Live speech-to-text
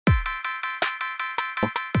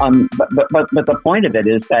But the point of it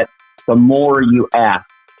is that the more you ask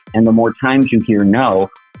and the more times you hear no,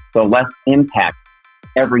 the less impact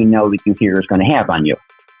every no that you hear is going to have on you.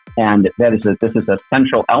 And this is a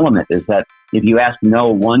central element, is that if you ask no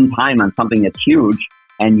one time on something that's huge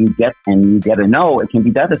and you get a no, it can be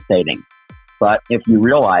devastating. But if you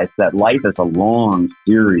realize that life is a long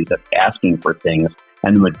series of asking for things,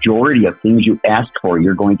 and the majority of things you ask for,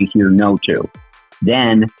 you're going to hear no to,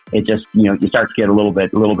 then it just, you start to get a little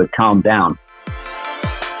bit calmed down.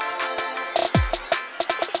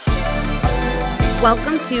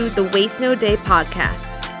 Welcome to the Waste No Day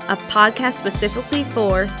podcast, a podcast specifically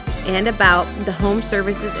for and about the home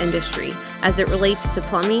services industry as it relates to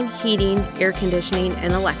plumbing, heating, air conditioning,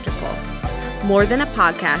 and electrical. More than a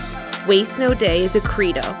podcast, Waste No Day is a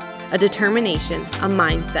credo, a determination, a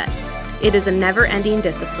mindset. It is a never-ending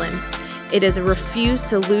discipline. It is a refuse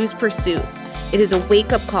to lose pursuit. It is a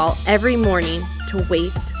wake-up call every morning to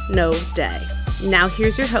waste no day. Now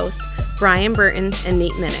here's your hosts, Brian Burton and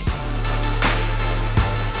Nate Minnick.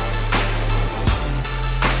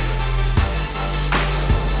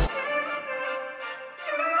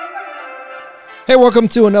 Hey, welcome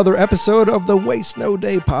to another episode of the Waste No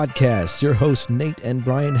Day podcast. Your hosts, Nate and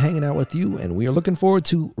Brian, hanging out with you, and we are looking forward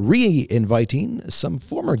to re-inviting some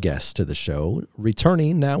former guests to the show.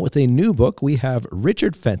 Returning now with a new book, we have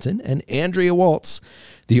Richard Fenton and Andrea Waltz,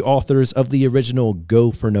 the authors of the original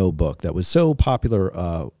Go for No book that was so popular,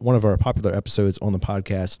 one of our popular episodes on the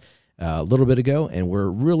podcast a little bit ago, and we're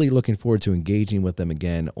really looking forward to engaging with them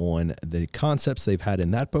again on the concepts they've had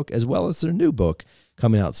in that book, as well as their new book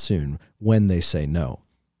coming out soon, When They Say No.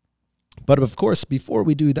 But of course, before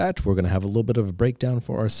we do that, we're going to have a little bit of a breakdown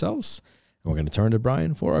for ourselves, and we're going to turn to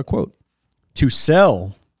Brian for our quote. To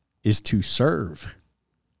sell is to serve.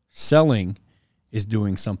 Selling is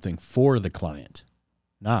doing something for the client,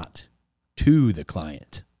 not to the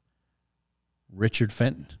client. Richard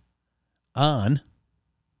Fenton on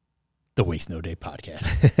the Waste No Day podcast.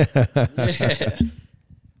 Yeah.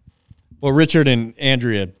 Well, Richard and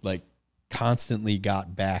Andrea constantly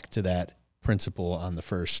got back to that principle on the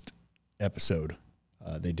first episode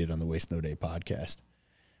they did on the Waste No Day podcast,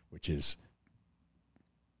 which is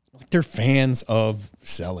they're fans of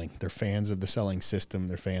selling. They're fans of the selling system.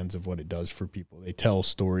 They're fans of what it does for people. They tell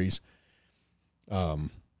stories,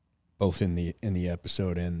 both in the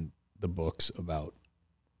episode and the books, about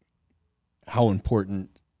how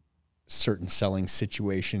important certain selling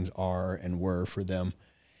situations are and were for them.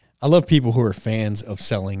 I love people who are fans of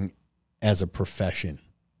selling as a profession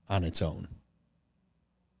on its own.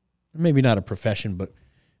 Maybe not a profession, but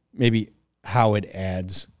maybe how it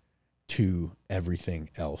adds to everything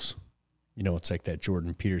else. It's like that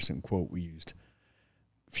Jordan Peterson quote we used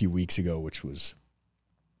a few weeks ago, which was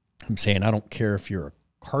him saying, I don't care if you're a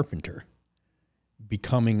carpenter.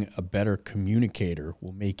 Becoming a better communicator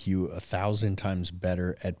will make you 1,000 times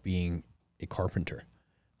better at being a carpenter.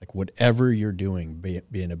 Like whatever you're doing,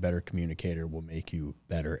 being a better communicator will make you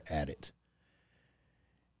better at it.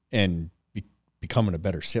 And becoming a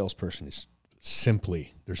better salesperson is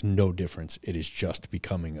simply, there's no difference. It is just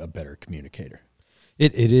becoming a better communicator.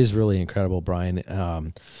 It is really incredible, Brian.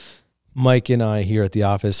 Mike and I here at the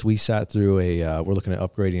office, we sat through we're looking at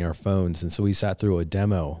upgrading our phones. And so we sat through a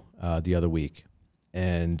demo the other week.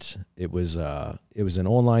 And it was an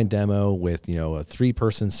online demo with, a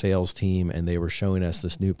 3-person sales team, and they were showing us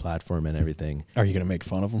this new platform and everything. Are you going to make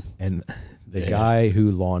fun of them? And the guy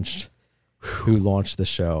who launched the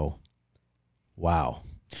show, wow.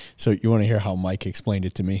 So you want to hear how Mike explained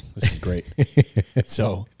it to me? This is great.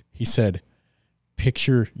 So he said,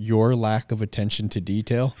 picture your lack of attention to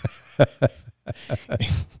detail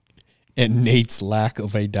and Nate's lack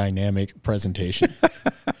of a dynamic presentation.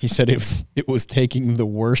 He said it was taking the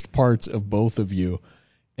worst parts of both of you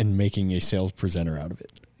and making a sales presenter out of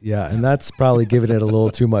it. Yeah, and that's probably giving it a little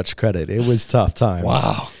too much credit. It was tough times.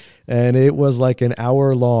 Wow. And it was like an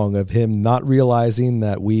hour long of him not realizing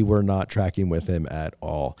that we were not tracking with him at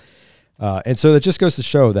all. And so that just goes to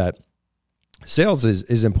show that sales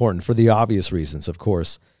is important for the obvious reasons, of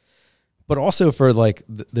course, but also for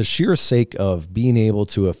the sheer sake of being able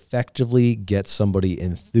to effectively get somebody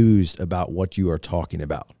enthused about what you are talking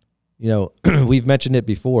about. We've mentioned it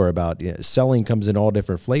before about selling comes in all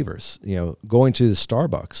different flavors. Going to the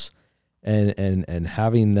Starbucks and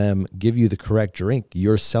having them give you the correct drink,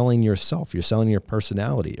 you're selling yourself, you're selling your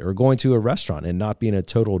personality. Or going to a restaurant and not being a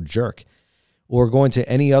total jerk, or going to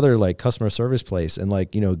any other customer service place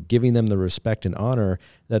and giving them the respect and honor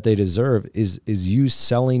that they deserve is you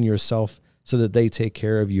selling yourself so that they take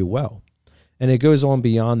care of you well. And it goes on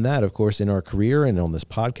beyond that, of course, in our career and on this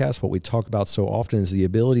podcast. What we talk about so often is the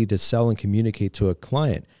ability to sell and communicate to a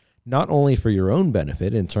client, not only for your own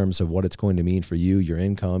benefit in terms of what it's going to mean for you, your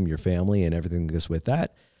income, your family, and everything that goes with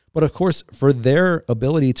that, but of course, for their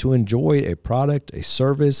ability to enjoy a product, a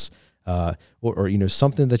service, or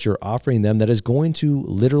something that you're offering them that is going to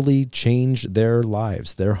literally change their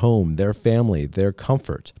lives, their home, their family, their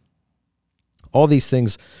comfort. All these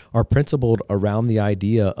things are principled around the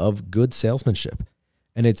idea of good salesmanship.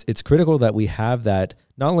 And it's critical that we have that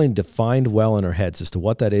not only defined well in our heads as to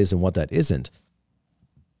what that is and what that isn't,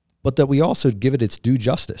 but that we also give it its due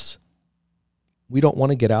justice. We don't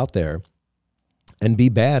want to get out there and be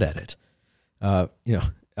bad at it.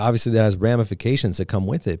 Obviously that has ramifications that come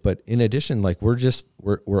with it. But in addition, like we're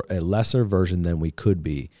a lesser version than we could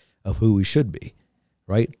be of who we should be,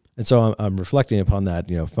 right? And so I'm reflecting upon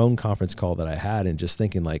that, phone conference call that I had and just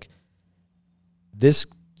thinking like, this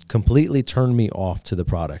completely turned me off to the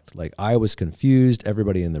product. Like I was confused.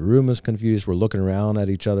 Everybody in the room was confused. We're looking around at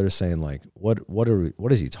each other saying like, what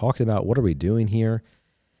is he talking about? What are we doing here?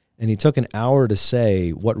 And he took an hour to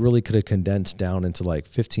say what really could have condensed down into like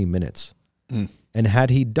 15 minutes. Mm. And had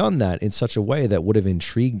he done that in such a way that would have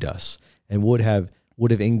intrigued us and would have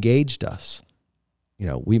engaged us,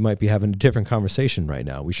 we might be having a different conversation right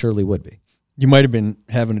now. We surely would be. You might have been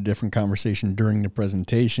having a different conversation during the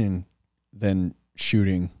presentation than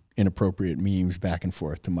shooting inappropriate memes back and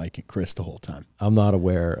forth to Mike and Chris the whole time. I'm not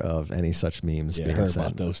aware of any such memes being heard sent.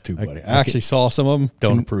 about those too, buddy. I actually saw some of them.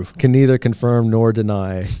 Don't approve. Can neither confirm nor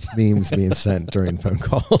deny memes being sent during phone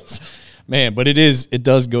calls. Man, but it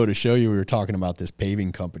does go to show you. We were talking about this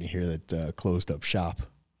paving company here that closed up shop.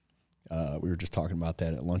 We were just talking about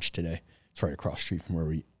that at lunch today. It's right across the street from where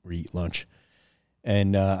we eat lunch.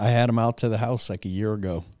 And I had them out to the house like a year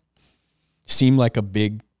ago. Seemed like a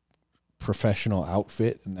big professional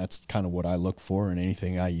outfit, and that's kind of what I look for in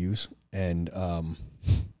anything I use. And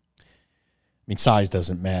size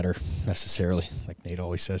doesn't matter necessarily, like Nate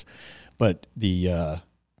always says, but the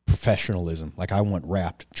professionalism. Like I want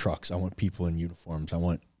wrapped trucks. I want people in uniforms. I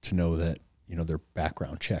want to know that they're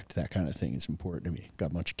background checked. That kind of thing is important to me.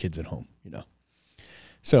 Got a bunch of kids at home,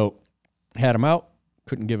 So had them out.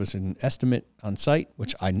 Couldn't give us an estimate on site,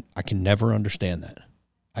 which I can never understand that.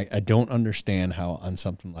 I don't understand how on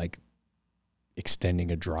something like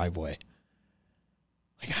extending a driveway,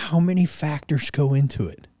 like how many factors go into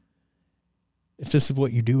it if this is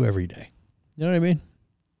what you do every day. You know what I mean?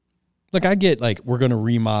 Like I get like we're going to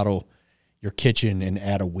remodel your kitchen and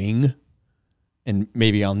add a wing, and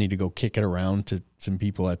maybe I'll need to go kick it around to some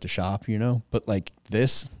people at the shop, but like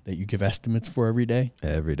this that you give estimates for every day.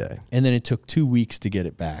 And then it took 2 weeks to get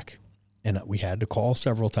it back. And we had to call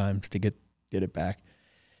several times to get it back.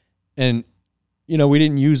 And, we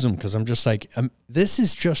didn't use them because I'm just like, this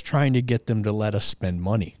is just trying to get them to let us spend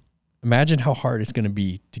money. Imagine how hard it's going to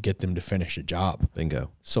be to get them to finish a job.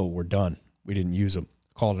 Bingo. So we're done. We didn't use them.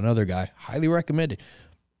 Called another guy, highly recommended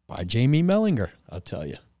by Jamie Mellinger, I'll tell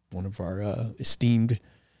you. One of our esteemed,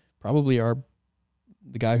 probably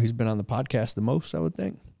the guy who's been on the podcast the most, I would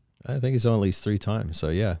think. I think he's on at least 3 times, so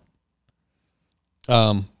yeah.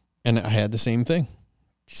 And I had the same thing.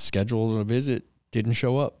 Scheduled a visit, didn't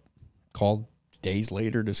show up. Called days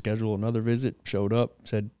later to schedule another visit, showed up,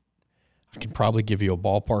 said, I can probably give you a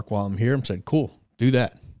ballpark while I'm here. I said, cool, do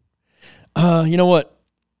that. You know what?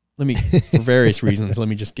 Let me, for various reasons, let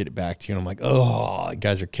me just get it back to you. And I'm like, oh, you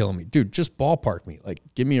guys are killing me. Dude, just ballpark me. Like,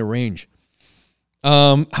 give me a range.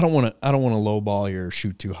 I don't want to lowball you or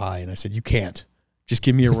shoot too high. And I said, you can't. Just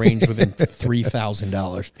give me a range within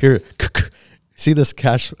 $3,000. Here, see this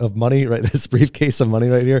cash of money, right? This briefcase of money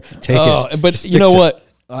right here? Take it. But just you know what?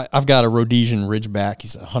 I've got a Rhodesian Ridgeback.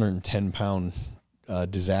 He's a 110-pound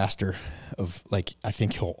disaster of like, I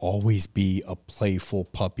think he'll always be a playful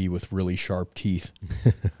puppy with really sharp teeth.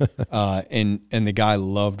 And the guy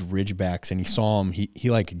loved Ridgebacks, and he saw him. He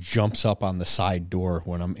like jumps up on the side door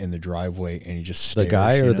when I'm in the driveway, and he just stares. The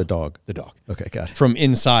guy or the dog? The dog. Okay, got it. From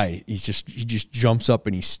inside, he just jumps up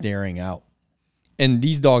and he's staring out. And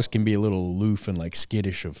these dogs can be a little aloof and like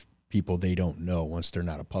skittish of people they don't know once they're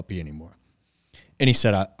not a puppy anymore. And he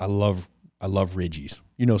said, I love Ridgies.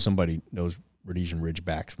 Somebody knows Rhodesian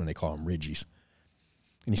Ridgebacks when they call them Ridgies.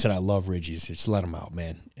 And he said, I love Ridgies. Just let them out,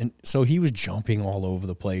 man. And so he was jumping all over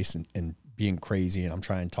the place and being crazy. And I'm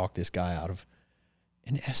trying to talk this guy out of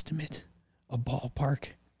an estimate, a ballpark.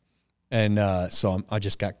 And so I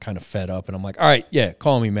just got kind of fed up. And I'm like, all right, yeah,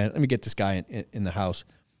 call me, man. Let me get this guy in the house.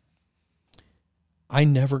 I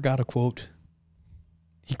never got a quote.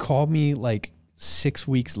 He called me like 6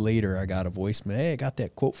 weeks later. I got a voicemail. Hey, I got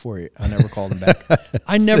that quote for you. I never called him back.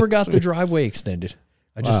 I never got the driveway extended.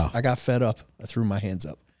 I got fed up. I threw my hands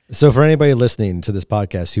up. So for anybody listening to this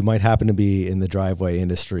podcast who might happen to be in the driveway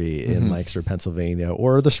industry in Lancaster, Pennsylvania,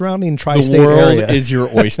 or the surrounding tri-state area. The world is your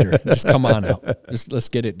oyster. Just come on out. Let's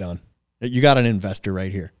get it done. You got an investor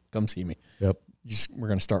right here. Come see me. Yep. We're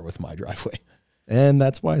going to start with my driveway. And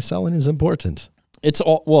that's why selling is important. It's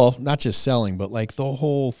all, well, not just selling, but like the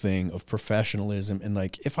whole thing of professionalism. And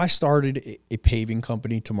like, if I started a paving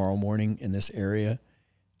company tomorrow morning in this area,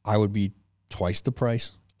 I would be twice the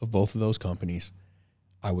price of both of those companies.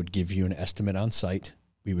 I would give you an estimate on site.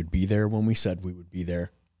 We would be there when we said we would be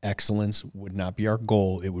there. Excellence would not be our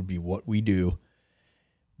goal. It would be what we do.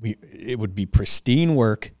 It would be pristine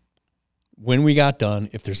work. When we got done,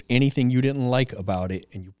 if there's anything you didn't like about it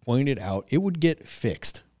and you pointed out, it would get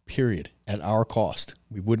fixed, period, at our cost.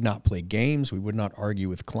 We would not play games. We would not argue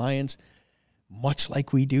with clients. Much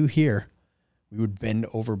like we do here, we would bend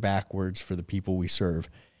over backwards for the people we serve.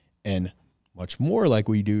 And much more like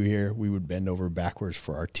we do here, we would bend over backwards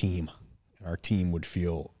for our team. And our team would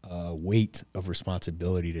feel a weight of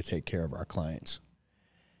responsibility to take care of our clients.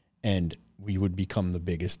 And we would become the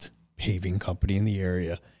biggest paving company in the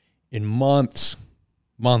area in months,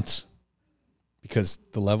 because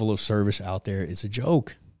the level of service out there is a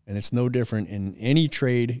joke. And it's no different in any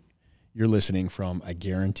trade you're listening from. I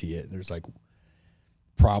guarantee it. There's like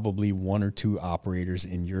probably one or two operators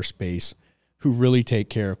in your space who really take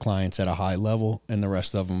care of clients at a high level, and the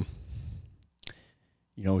rest of them,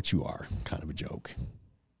 you know what you are, kind of a joke.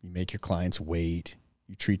 You make your clients wait.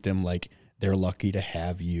 You treat them like they're lucky to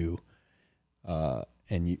have you.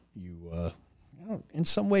 And you know, in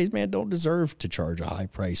some ways, man, don't deserve to charge a high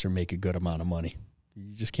price or make a good amount of money.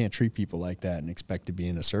 You just can't treat people like that and expect to be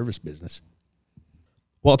in a service business.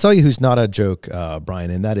 Well, I'll tell you who's not a joke,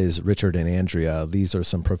 Brian, and that is Richard and Andrea. These are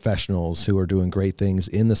some professionals who are doing great things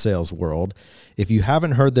in the sales world. If you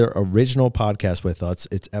haven't heard their original podcast with us,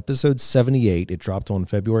 it's episode 78. It dropped on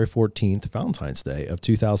February 14th, Valentine's Day of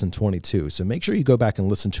 2022. So make sure you go back and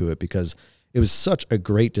listen to it, because it was such a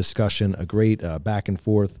great discussion, a great back and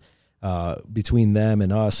forth between them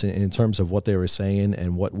and us in terms of what they were saying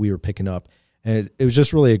and what we were picking up. And it was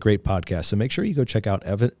just really a great podcast. So make sure you go check out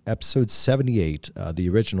episode 78, the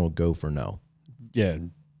original Go for No. Yeah.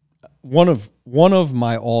 One of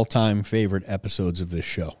my all-time favorite episodes of this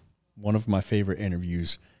show. One of my favorite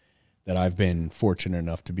interviews that I've been fortunate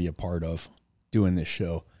enough to be a part of doing this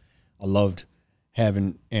show. I loved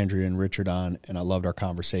having Andrea and Richard on, and I loved our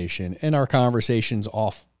conversation and our conversations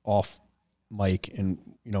off mic. And,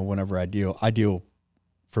 you know, whenever I deal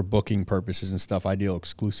for booking purposes and stuff, I deal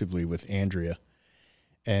exclusively with Andrea,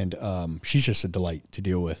 and she's just a delight to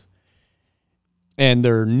deal with. And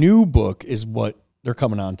their new book is what they're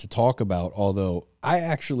coming on to talk about, although I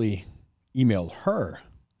actually emailed her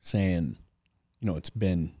saying, you know, it's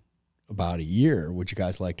been about a year. Would you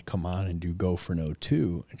guys like to come on and do Go for No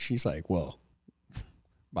 2? And she's like, well,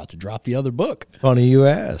 about to drop the other book. Funny you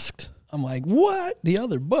asked. I'm like, what? The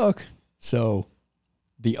other book? So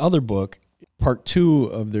the other book, part 2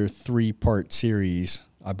 of their 3-part series,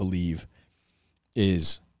 I believe,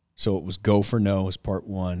 is, so it was Go for No is part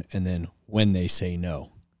 1, and then When They Say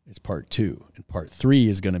No is part 2. And part 3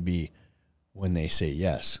 is going to be When They Say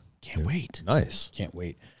Yes. Can't wait. Nice. Can't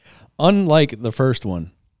wait. Unlike the first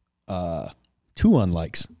one, 2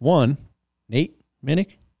 unlikes. One, Nate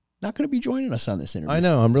Minnick, not going to be joining us on this interview. I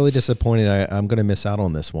know. I'm really disappointed. I'm going to miss out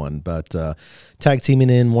on this one. But tag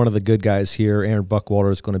teaming in one of the good guys here, Aaron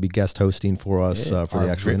Buckwalter, is going to be guest hosting for us for the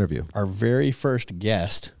actual interview. Our very first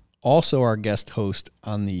guest, also our guest host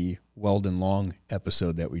on the Weldon Long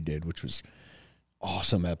episode that we did, which was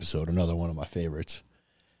awesome episode, another one of my favorites.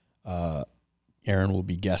 Aaron will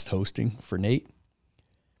be guest hosting for Nate.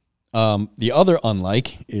 The other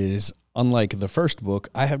unlike is, unlike the first book,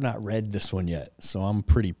 I have not read this one yet, so I'm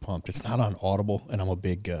pretty pumped. It's not on Audible, and I'm a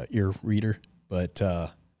big ear reader, but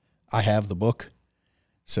I have the book,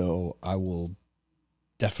 so I will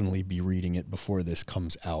definitely be reading it before this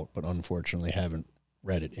comes out, but unfortunately haven't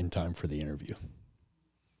read it in time for the interview.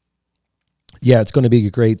 Yeah, it's going to be a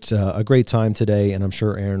great time today, and I'm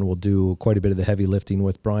sure Aaron will do quite a bit of the heavy lifting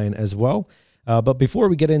with Brian as well. But before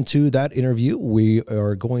we get into that interview, we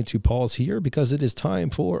are going to pause here because it is time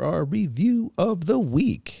for our review of the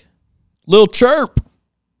week. Lil Chirp!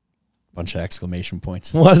 Bunch of exclamation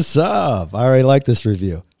points. What's up? I already like this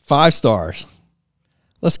review. 5 stars.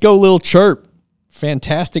 Let's go, Lil Chirp.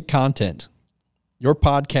 Fantastic content. Your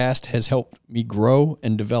podcast has helped me grow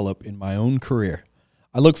and develop in my own career.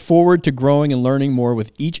 I look forward to growing and learning more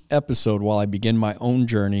with each episode while I begin my own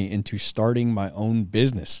journey into starting my own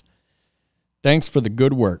business. Thanks for the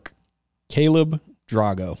good work. Caleb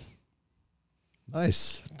Drago.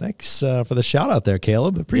 Nice. Thanks for the shout out there,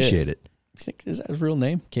 Caleb. Appreciate it. You think is that his real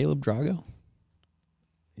name? Caleb Drago?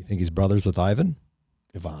 You think he's brothers with Ivan?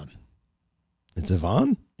 Ivan. It's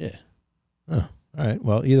Ivan? Yeah. Oh, all right.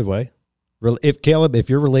 Well, either way. If Caleb, if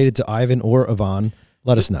you're related to Ivan or Ivan,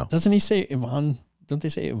 let us know. Doesn't he say Ivan? Don't they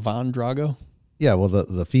say Ivan Drago? Yeah, well,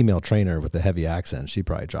 the female trainer with the heavy accent, she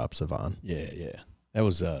probably drops Ivan. Yeah. That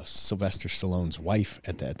was Sylvester Stallone's wife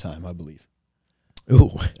at that time, I believe.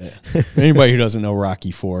 Ooh. Yeah. Anybody who doesn't know Rocky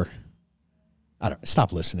IV,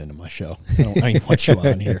 stop listening to my show. I don't want you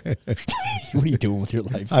on here. What are you doing with your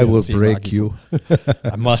life? I will break you.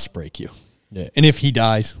 I must break you. Yeah. And if he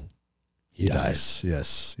dies, he dies.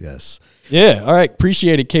 Yes. Yeah. All right.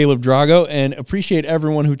 Appreciate it, Caleb Drago, and appreciate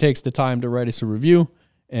everyone who takes the time to write us a review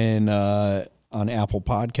and on Apple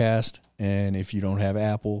Podcast. And if you don't have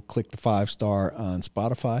Apple, click the 5-star on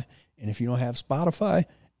Spotify. And if you don't have Spotify,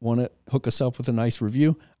 want to hook us up with a nice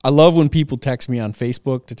review. I love when people text me on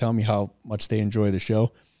Facebook to tell me how much they enjoy the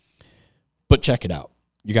show. But check it out.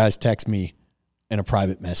 You guys text me in a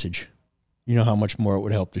private message. You know how much more it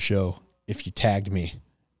would help the show if you tagged me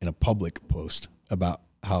in a public post about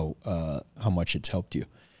how much it's helped you.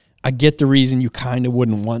 I get the reason you kind of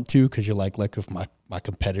wouldn't want to, because you're like if my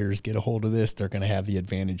competitors get a hold of this, they're going to have the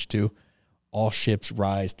advantage too. All ships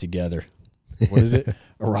rise together. What is it?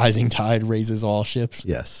 A rising tide raises all ships.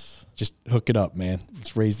 Yes. Just hook it up, man.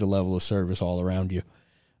 Let's raise the level of service all around you.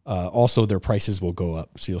 Also, their prices will go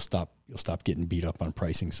up, so you'll stop getting beat up on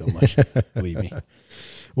pricing so much. Believe me.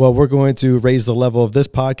 Well, we're going to raise the level of this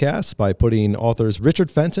podcast by putting authors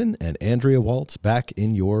Richard Fenton and Andrea Waltz back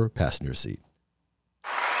in your passenger seat.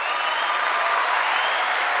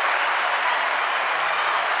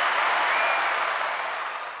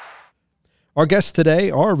 Our guests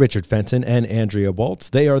today are Richard Fenton and Andrea Waltz.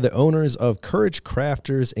 They are the owners of Courage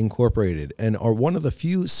Crafters Incorporated and are one of the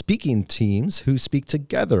few speaking teams who speak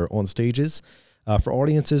together on stages for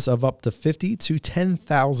audiences of up to 50 to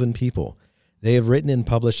 10,000 people. They have written and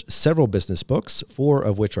published several business books, 4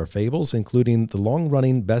 of which are fables, including the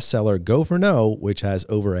long-running bestseller Go for No, which has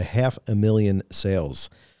over 500,000 sales.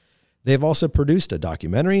 They've also produced a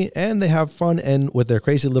documentary, and they have fun with their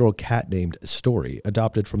crazy little cat named Story,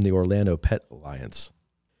 adopted from the Orlando Pet Alliance.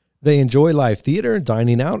 They enjoy live theater,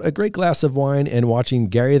 dining out, a great glass of wine, and watching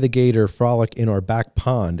Gary the Gator frolic in our back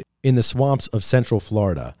pond in the swamps of Central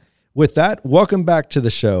Florida. With that, welcome back to the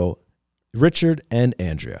show, Richard and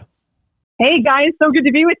Andrea. Hey guys, so good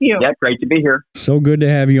to be with you. Yeah, great to be here. So good to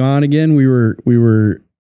have you on again. We were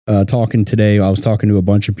talking today. I was talking to a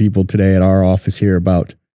bunch of people today at our office here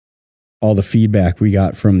about all the feedback we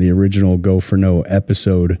got from the original Go for No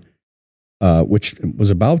episode, which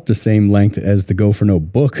was about the same length as the Go for No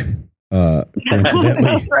book, coincidentally.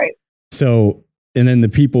 That's right. So, and then the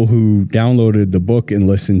people who downloaded the book and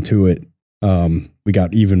listened to it, we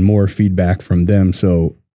got even more feedback from them.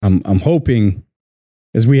 So I'm hoping,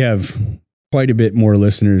 as we have quite a bit more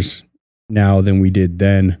listeners now than we did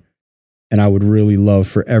then, and I would really love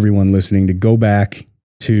for everyone listening to go back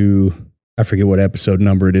to, I forget what episode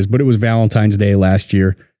number it is, but it was Valentine's Day last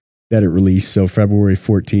year that it released. So February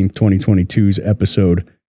 14th, 2022's episode,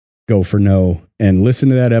 Go for No, and listen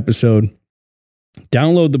to that episode,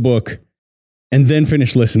 download the book, and then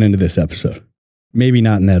finish listening to this episode. Maybe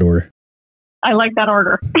not in that order. I like that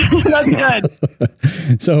order. That's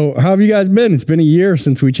good. So how have you guys been? It's been a year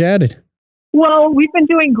since we chatted. Well, we've been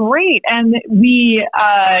doing great. And we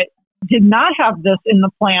did not have this in the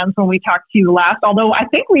plans when we talked to you last, although I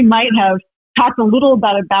think we might have talked a little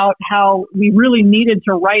bit about how we really needed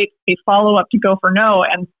to write a follow-up to Go for No,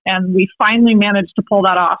 and we finally managed to pull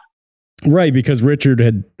that off. Right, because Richard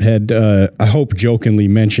had I hope jokingly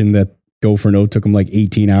mentioned that Go for No took him like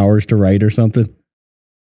 18 hours to write or something.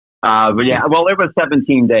 But yeah, well, it was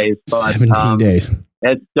 17 days. But, 17 days.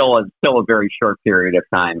 It's still a very short period of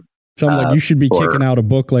time. So I'm like, you should be kicking out a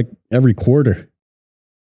book like every quarter.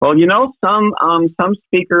 Well, some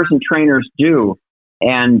speakers and trainers do,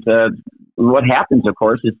 and what happens, of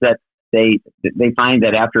course, is that they find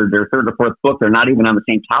that after their 3rd or 4th book, they're not even on the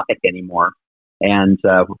same topic anymore. And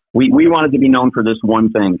we wanted to be known for this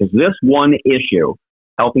one thing, because this one issue,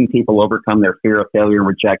 helping people overcome their fear of failure and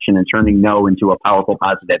rejection and turning no into a powerful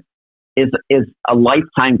positive, is a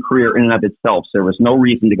lifetime career in and of itself. So there was no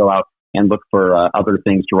reason to go out and look for other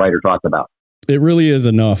things to write or talk about. It really is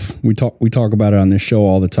enough. We talk about it on this show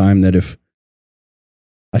all the time, that if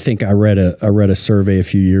I think I read a survey a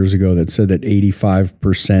few years ago that said that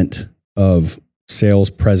 85% of sales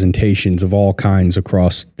presentations of all kinds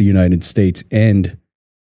across the United States end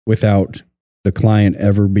without the client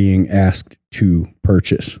ever being asked to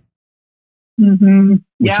purchase. Mm-hmm.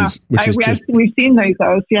 Which is we've seen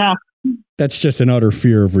those. Yeah. that's just an utter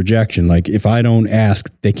fear of rejection. Like if I don't ask,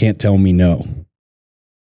 they can't tell me no.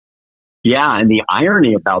 Yeah, and the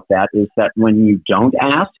irony about that is that when you don't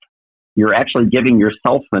ask, you're actually giving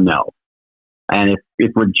yourself a no. And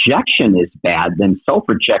if rejection is bad, then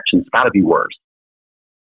self-rejection's got to be worse.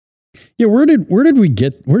 Yeah, where did we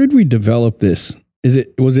develop this?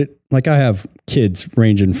 Was it like I have kids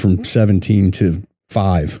ranging from 17 to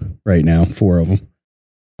 5 right now, 4 of them.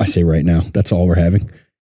 I say right now, that's all we're having.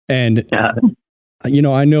 And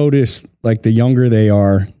I notice like the younger they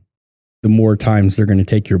are, the more times they're going to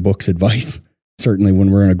take your book's advice. Certainly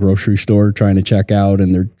when we're in a grocery store trying to check out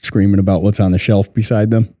and they're screaming about what's on the shelf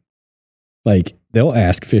beside them. Like they'll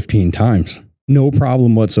ask 15 times, no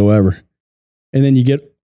problem whatsoever. And then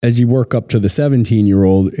as you work up to the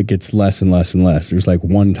 17-year-old, it gets less and less and less. There's like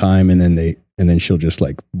one time and then she'll just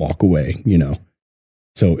like walk away,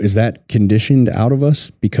 So is that conditioned out of us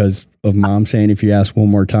because of mom saying, if you ask one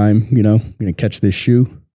more time, I'm going to catch this shoe?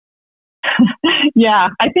 Yeah,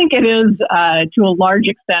 I think it is to a large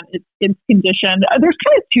extent. It's conditioned. There's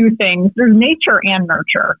kind of two things. There's nature and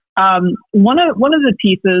nurture. One of the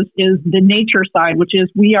pieces is the nature side, which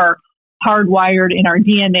is we are hardwired in our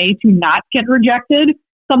DNA to not get rejected.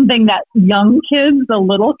 Something that young kids, the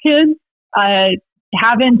little kids,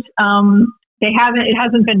 haven't. It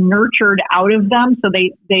hasn't been nurtured out of them. So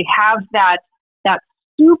they have that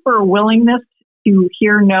super willingness to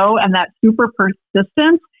hear no and that super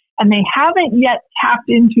persistence. And they haven't yet tapped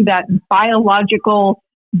into that biological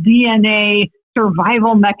DNA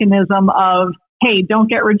survival mechanism of, hey, don't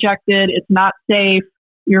get rejected. It's not safe.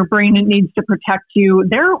 Your brain needs to protect you.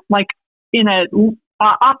 They're like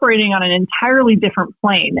operating on an entirely different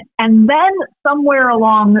plane. And then somewhere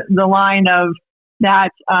along the line of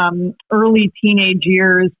that early teenage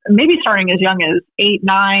years, maybe starting as young as 8,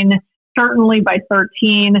 9, certainly by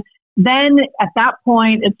 13, then at that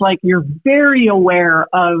point, it's like you're very aware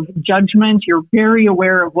of judgment. You're very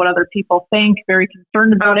aware of what other people think, very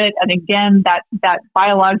concerned about it. And again, that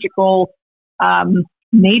biological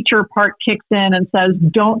nature part kicks in and says,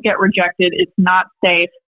 don't get rejected. It's not safe,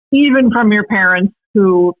 even from your parents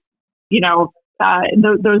who,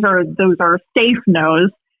 those are safe no's.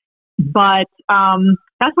 But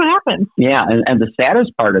that's what happens. Yeah, and the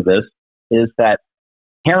saddest part of this is that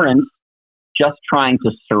parents just trying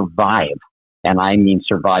to survive, and I mean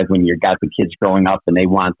survive when you've got the kids growing up and they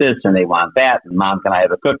want this and they want that, and mom, can I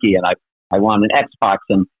have a cookie? And I want an Xbox,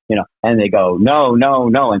 and and they go no,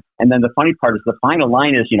 and then the funny part is the final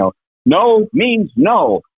line is no means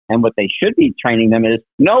no, and what they should be training them is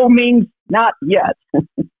no means not yet.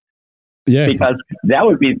 Yeah, because that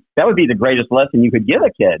would be the greatest lesson you could give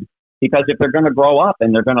a kid. Because if they're going to grow up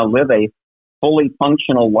and they're going to live a fully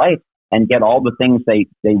functional life and get all the things they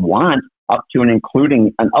want, up to and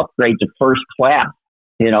including an upgrade to first class,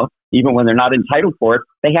 even when they're not entitled for it,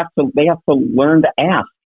 they have to learn to ask.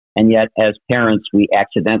 And yet, as parents, we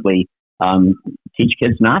accidentally teach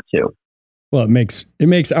kids not to. Well, it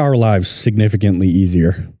makes our lives significantly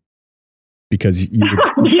easier because you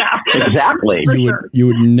would, yeah, exactly. You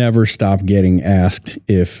would never stop getting asked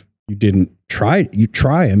if you didn't try. You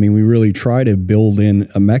try. I mean, we really try to build in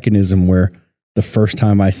a mechanism where the first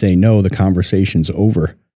time I say no, the conversation's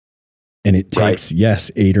over. And it takes,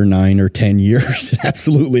 yes, 8 or 9 or 10 years.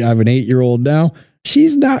 Absolutely. I have an 8-year-old now.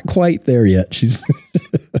 She's not quite there yet. She's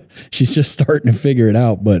she's just starting to figure it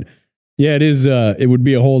out. But yeah, it is. It would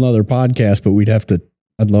be a whole nother podcast, but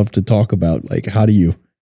I'd love to talk about like, how do you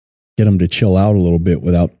get them to chill out a little bit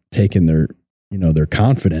without taking their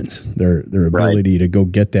confidence, their ability to go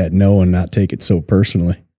get that no and not take it so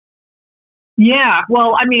personally. Yeah.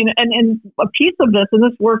 Well, I mean, and a piece of this, and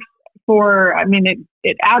this works for, I mean,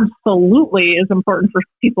 it absolutely is important for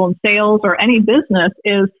people in sales or any business,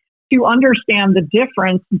 is to understand the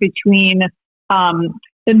difference between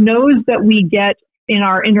the no's that we get in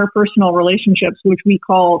our interpersonal relationships, which we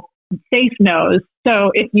call safe no's.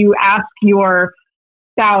 So if you ask your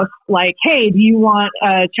spouse, like, hey, do you want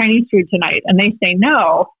Chinese food tonight? And they say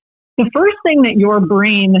no. The first thing that your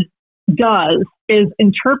brain does is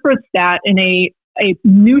interprets that in a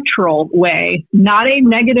neutral way, not a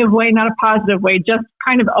negative way, not a positive way, just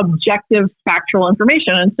kind of objective factual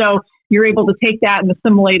information. And so you're able to take that and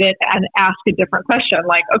assimilate it and ask a different question,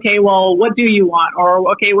 like, okay, well, what do you want?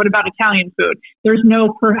 Or, okay, what about Italian food? There's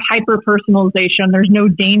no hyper-personalization. There's no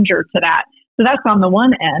danger to that. So that's on the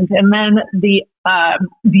one end. And then the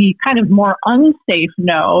kind of more unsafe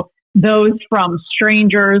no, those from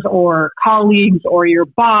strangers or colleagues or your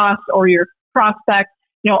boss or your prospect,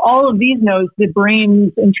 all of these no's, the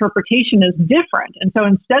brain's interpretation is different. And so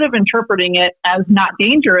instead of interpreting it as not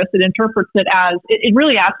dangerous, it interprets it as, it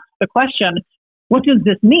really asks the question, what does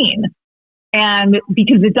this mean? And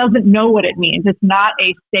because it doesn't know what it means, it's not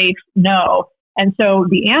a safe no. And so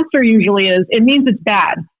the answer usually is, it means it's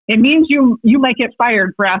bad. It means you might get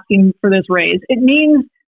fired for asking for this raise. It means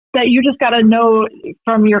that you just got to know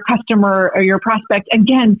from your customer or your prospect,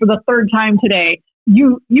 again, for the third time today,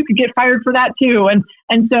 you could get fired for that too.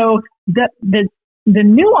 And so the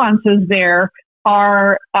nuances there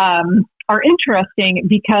are interesting,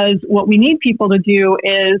 because what we need people to do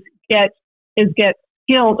is get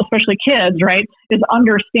skilled, especially kids, right, is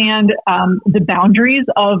understand the boundaries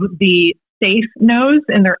of the safe no's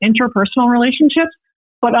in their interpersonal relationships,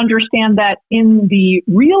 but understand that in the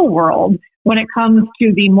real world, when it comes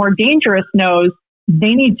to the more dangerous no's,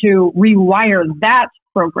 they need to rewire that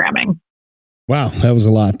programming. Wow, that was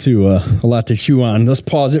a lot to chew on. Let's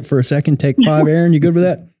pause it for a second. Take 5, Aaron. You good with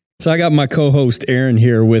that? So I got my co-host Aaron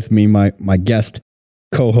here with me, my guest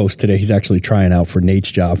co-host today. He's actually trying out for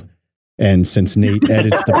Nate's job. And since Nate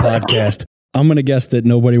edits the podcast, I'm going to guess that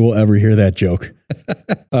nobody will ever hear that joke.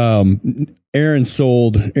 Aaron's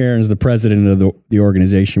the president of the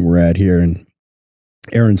organization we're at here. And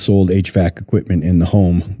Aaron sold HVAC equipment in the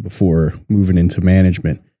home before moving into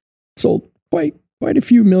management. Sold quite a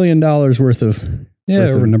few $1 million worth of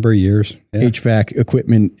over a number of years. HVAC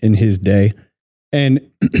equipment in his day.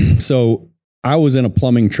 And so I was in a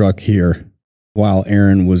plumbing truck here while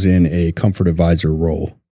Aaron was in a comfort advisor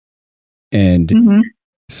role. And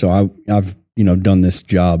so I've done this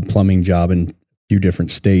plumbing job in a few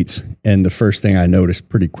different states. And the first thing I noticed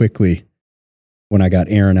pretty quickly when I got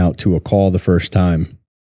Aaron out to a call the first time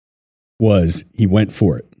was he went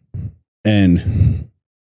for it. And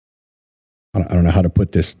I don't know how to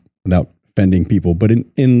put this without offending people, but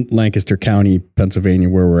in Lancaster County, Pennsylvania,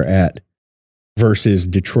 where we're at, versus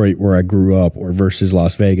Detroit, where I grew up, or versus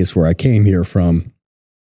Las Vegas, where I came here from,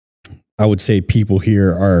 I would say people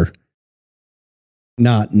here are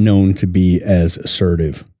not known to be as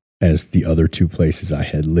assertive as the other two places I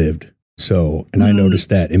had lived. So, and I noticed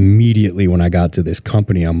that immediately when I got to this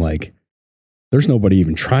company. I'm like, there's nobody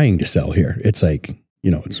even trying to sell here. It's like,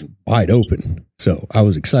 it's wide open. So I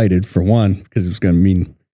was excited, for one, because it was going to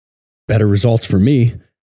mean better results for me.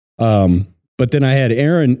 But then I had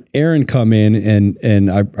Aaron come in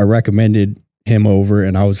and I recommended him over,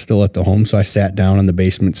 and I was still at the home. So I sat down on the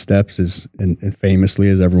basement steps and famously,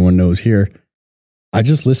 as everyone knows here, I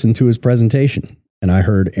just listened to his presentation, and I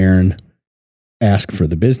heard Aaron ask for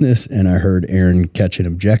the business, and I heard Aaron catch an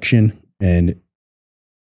objection, and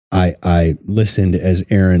I listened as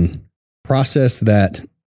Aaron processed that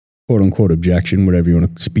quote unquote objection, whatever you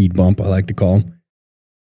want to, speed bump, I like to call him.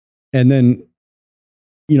 And then,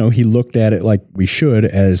 he looked at it like we should,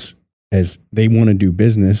 as they want to do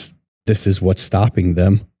business. This is what's stopping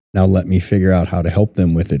them. Now let me figure out how to help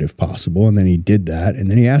them with it if possible. And then he did that. And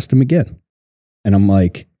then he asked him again. And I'm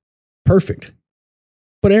like, perfect.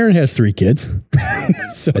 But Aaron has 3 kids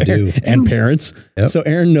and parents. Yep. So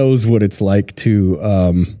Aaron knows what it's like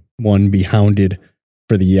to, 1, be hounded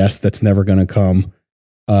for the yes that's never going to come.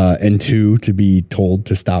 And 2, to be told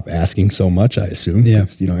to stop asking so much, I assume. Yeah.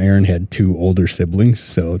 Aaron had 2 older siblings,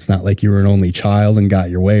 so it's not like you were an only child and got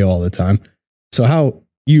your way all the time. So how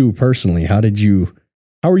you personally, how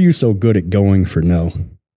are you so good at going for no?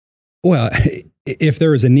 Well, if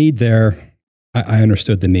there was a need there, I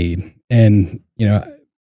understood the need. And,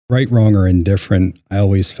 right, wrong, or indifferent, I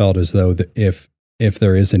always felt as though that if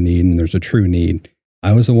there is a need and there's a true need,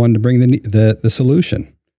 I was the one to bring the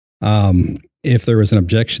solution. If there was an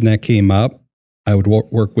objection that came up, I would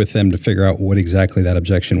work with them to figure out what exactly that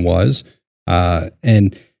objection was.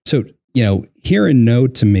 And so, hearing no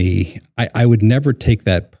to me, I would never take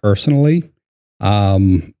that personally.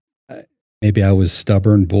 Maybe I was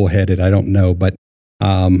stubborn, bullheaded, I don't know. But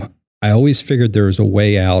I always figured there was a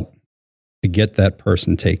way out to get that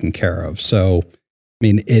person taken care of. So, I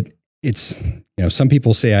mean, it's some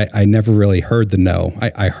people say I never really heard the no.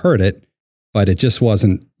 I heard it, but it just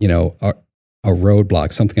wasn't, a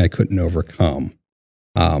roadblock, something I couldn't overcome.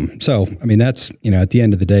 So, I mean, that's, at the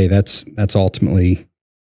end of the day, that's ultimately,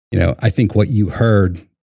 I think what you heard,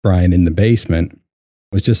 Brian, in the basement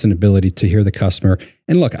was just an ability to hear the customer.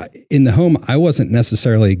 And look, in the home, I wasn't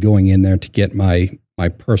necessarily going in there to get my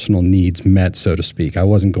personal needs met, so to speak. I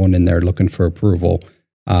wasn't going in there looking for approval.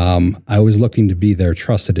 I was looking to be their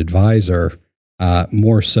trusted advisor,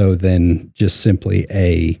 more so than just simply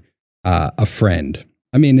a friend.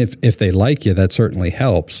 I mean, if they like you, that certainly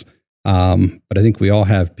helps. But I think we all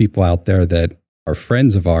have people out there that are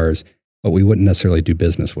friends of ours, but we wouldn't necessarily do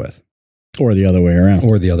business with. Or the other way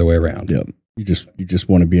around. Yep. You just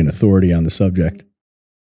want to be an authority on the subject.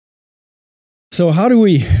 So how do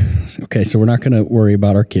we Okay, so we're not going to worry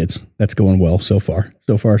about our kids. That's going well so far.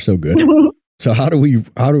 So far, so good. So how are we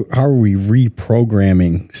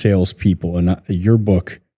reprogramming salespeople? And your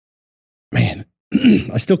book, man,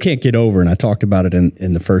 I still can't get over. And I talked about it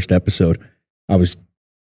in the first episode. I was,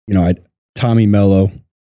 Tommy Mello,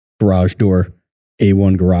 garage door,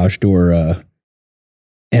 A1 garage door,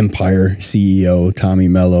 Empire CEO, Tommy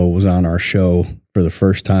Mello was on our show for the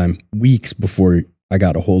first time weeks before I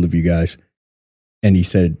got a hold of you guys. And he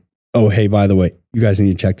said, oh, hey, by the way, you guys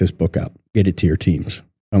need to check this book out. Get it to your teams.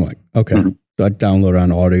 I'm like, okay. Mm-hmm. So I downloaded it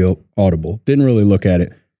on Audible. Didn't really look at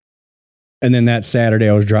it. And then that Saturday,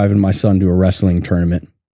 I was driving my son to a wrestling tournament.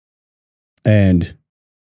 And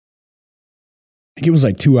I think it was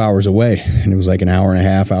like 2 hours away. And it was like an hour and a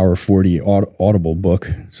half, hour 40 Audible book.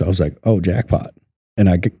 So I was like, oh, jackpot.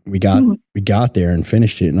 And we got there and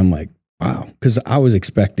finished it. And I'm like, wow. Because I was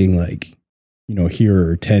expecting like, here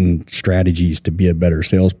are 10 strategies to be a better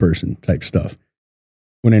salesperson type stuff.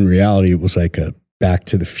 When in reality, it was like a back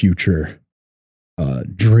to the future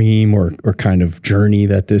dream or kind of journey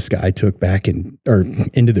that this guy took back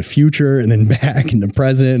into the future and then back in the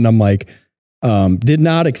present. And I'm like, did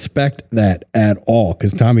not expect that at all.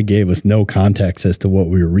 Because Tommy gave us no context as to what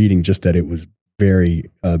we were reading, just that it was very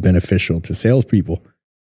beneficial to salespeople.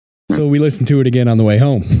 So we listened to it again on the way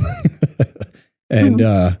home. And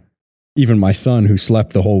even my son, who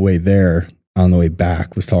slept the whole way there, on the way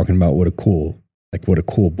back, was talking about what a cool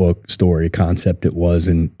book, story, concept it was.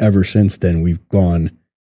 And ever since then,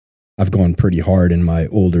 I've gone pretty hard in my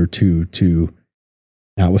older two to,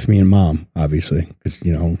 not with me and mom, obviously, because,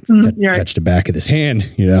 catch the back of this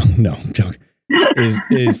hand, no, I'm joking,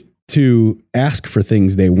 is to ask for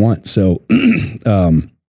things they want. So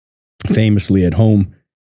famously at home,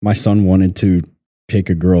 my son wanted to take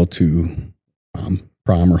a girl to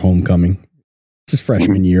prom or homecoming. It's his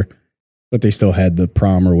freshman year, but they still had the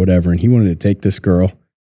prom or whatever. And he wanted to take this girl.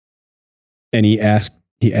 And he asked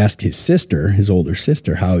his sister, his older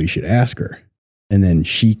sister, how he should ask her. And then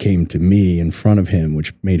she came to me in front of him,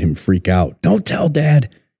 which made him freak out. Don't tell Dad.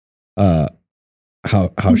 How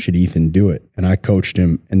should Ethan do it? And I coached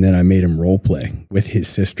him, and then I made him role play with his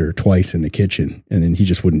sister twice in the kitchen. And then he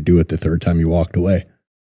just wouldn't do it the third time he walked away.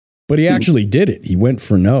 But he actually did it. He went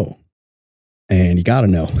for no. And he got a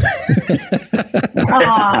no.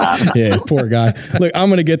 Yeah, poor guy. Look, I'm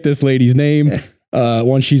going to get this lady's name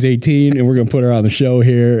once she's 18, and we're going to put her on the show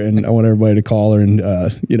here. And I want everybody to call her. And, no.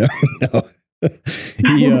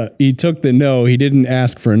 He took the no. He didn't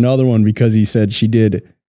ask for another one because he said she did.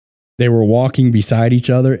 They were walking beside each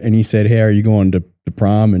other, and he said, hey, are you going to the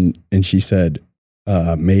prom? And she said,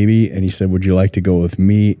 maybe. And he said, would you like to go with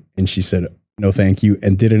me? And she said, no, thank you.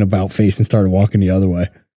 And did an about face and started walking the other way.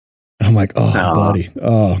 And I'm like, oh, buddy,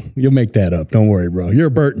 you'll make that up. Don't worry, bro. You're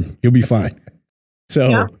a Burton. You'll be fine.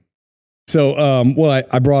 So,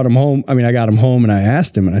 I brought him home. I mean, I got him home and I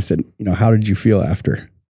asked him and I said, how did you feel after?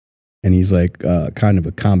 And he's like, kind of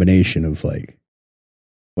a combination of like,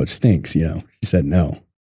 what stinks, She said, no.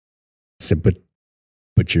 I said,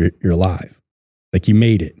 but you're alive. Like you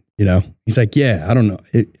made it, He's like, yeah, I don't know.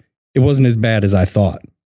 It wasn't as bad as I thought.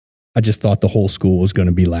 I just thought the whole school was going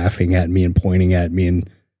to be laughing at me and pointing at me and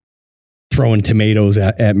throwing tomatoes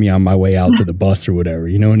at me on my way out to the bus or whatever,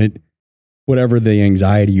 and whatever the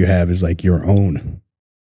anxiety you have is like your own.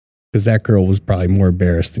 Because that girl was probably more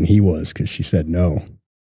embarrassed than he was because she said no.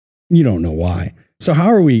 You don't know why. So how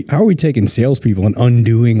are we taking salespeople and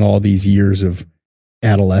undoing all these years of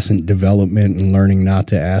adolescent development and learning not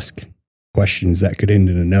to ask questions that could end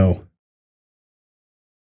in a no?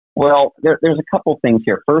 Well, there's a couple things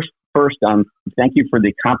here. First, thank you for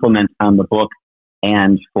the compliment on the book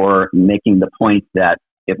and for making the point that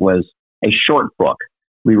it was a short book.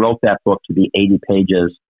 We wrote that book to be 80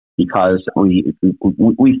 pages because we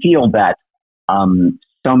feel that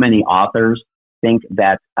so many authors think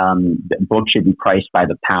that books should be priced by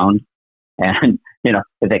the pound. And,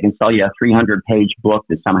 if they can sell you a 300-page book,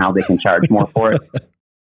 that somehow they can charge more for it.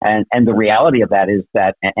 And the reality of that is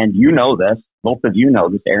that, and this, both of you know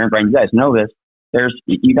this, Aaron, Brian, you guys know this.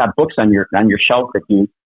 You got books on your shelf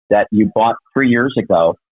that you bought 3 years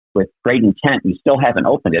ago with great intent. You still haven't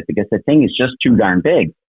opened it because the thing is just too darn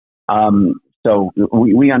big. So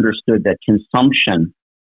we understood that consumption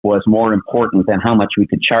was more important than how much we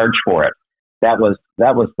could charge for it. That was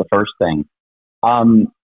the first thing.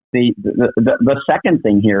 The second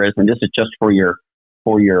thing here is, and this is just for your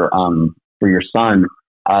son,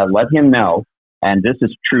 let him know. And this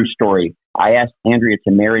is a true story. I asked Andrea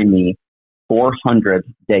to marry me 400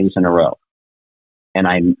 days in a row. And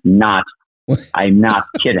I'm not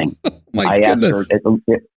kidding. My goodness. Asked her, it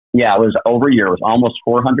was over a year. It was almost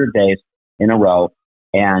 400 days in a row.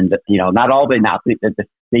 And, not all the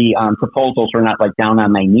proposals are not like down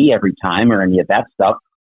on my knee every time or any of that stuff.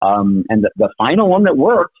 And the final one that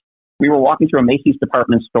worked, we were walking through a Macy's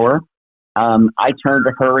department store. I turned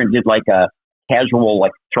to her and did like a casual,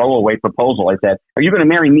 like throwaway proposal. I said, "Are you going to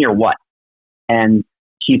marry me or what?" And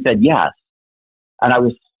she said, "Yes." And I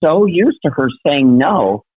was so used to her saying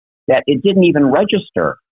no that it didn't even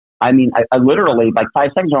register. I mean, I literally, like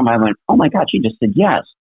 5 seconds ago, I went, "Oh my God, she just said yes."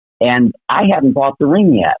 And I hadn't bought the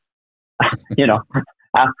ring yet. So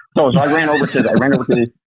I ran over to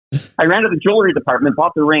the jewelry department,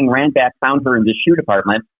 bought the ring, ran back, found her in the shoe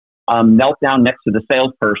department, knelt down next to the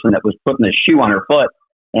salesperson that was putting the shoe on her foot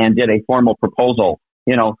and did a formal proposal,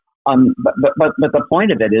 But the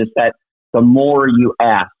point of it is that the more you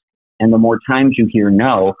ask and the more times you hear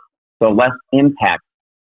no, the less impact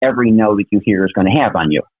every no that you hear is going to have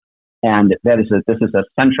on you. And this is a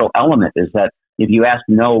central element, is that if you ask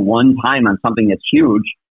no one time on something that's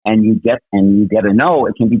huge and you get a no,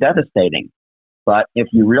 it can be devastating. But if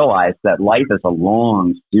you realize that life is a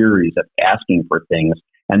long series of asking for things,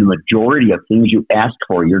 and the majority of things you ask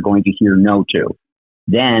for, you're going to hear no to,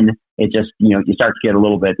 then it just, you start to get a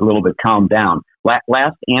little bit calmed down.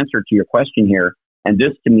 Last answer to your question here, and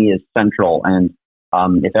this to me is central. And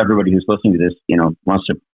if everybody who's listening to this, wants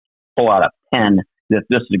to pull out a pen, if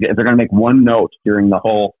they're going to make one note during the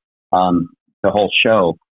whole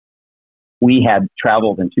show, we had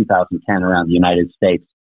traveled in 2010 around the United States,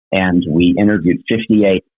 and we interviewed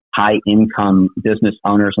 58 high-income business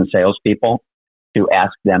owners and salespeople to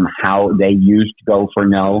ask them how they used Go for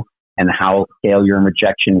No and how failure and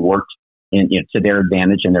rejection worked to their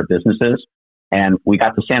advantage in their businesses. And we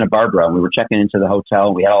got to Santa Barbara, and we were checking into the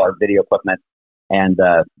hotel. We had all our video equipment, and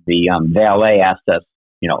the valet asked us,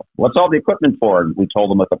 "What's all the equipment for?" And we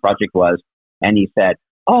told him what the project was, and he said,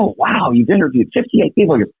 "Oh, wow, you've interviewed 58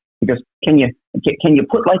 people." He goes, "Can you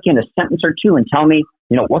put like in a sentence or two and tell me,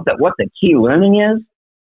 what the key learning is?"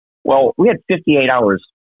 Well, we had 58 hours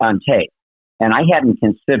on tape, and I hadn't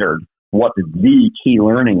considered what the key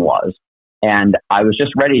learning was. And I was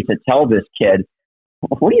just ready to tell this kid,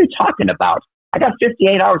 "What are you talking about? I got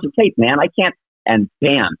 58 hours of tape, man. I can't." And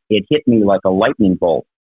bam, it hit me like a lightning bolt.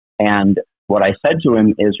 And what I said to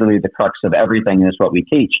him is really the crux of everything, and is what we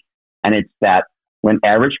teach. And it's that when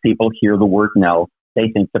average people hear the word no, they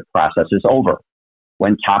think the process is over.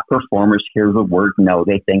 When top performers hear the word no,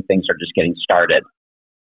 they think things are just getting started.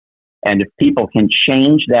 And if people can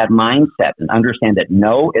change that mindset and understand that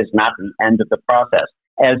no is not the end of the process,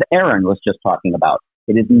 as Aaron was just talking about,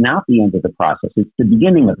 it is not the end of the process, it's the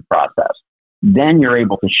beginning of the process. Then you're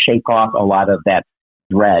able to shake off a lot of that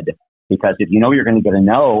dread, because if you're going to get a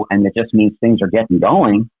no and it just means things are getting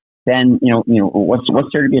going, then what's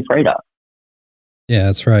there to be afraid of? Yeah,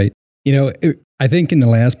 that's right. I think in the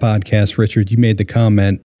last podcast, Richard, you made the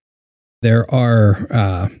comment, there are,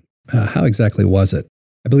 how exactly was it?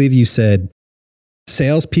 I believe you said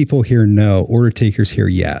salespeople hear no, order takers hear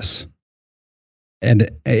yes. And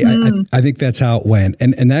I think that's how it went.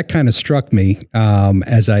 And that kind of struck me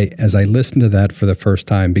as I listened to that for the first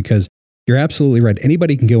time, because you're absolutely right.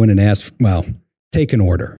 Anybody can go in and ask, take an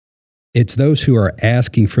order. It's those who are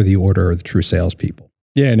asking for the order are the true salespeople.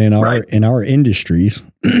 Yeah, and in our industries,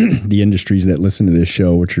 the industries that listen to this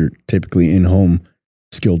show, which are typically in-home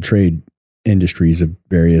skilled trade industries of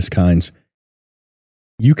various kinds,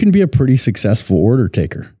 you can be a pretty successful order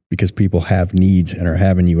taker because people have needs and are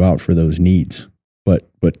having you out for those needs.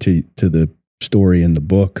 But to the story in the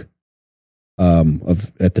book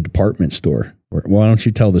at the department store, why don't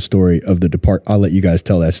you tell the story of the I'll let you guys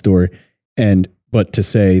tell that story. But to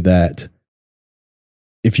say that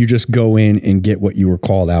if you just go in and get what you were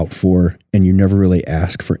called out for, and you never really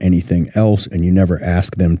ask for anything else, and you never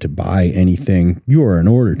ask them to buy anything, you are an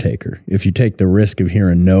order taker. If you take the risk of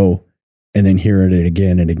hearing no and then hearing it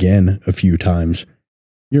again and again a few times,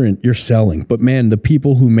 you're selling. But man, the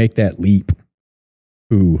people who make that leap,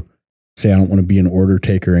 who say, "I don't want to be an order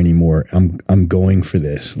taker anymore. I'm going for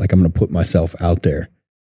this. Like, I'm going to put myself out there."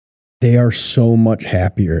 They are so much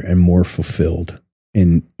happier and more fulfilled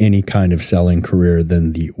in any kind of selling career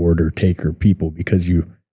than the order taker people, because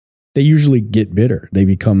they usually get bitter. They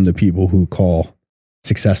become the people who call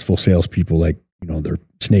successful salespeople like, they're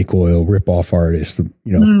snake oil, rip-off artists.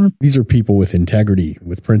 These are people with integrity,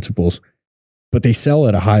 with principles, but they sell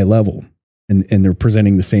at a high level, and they're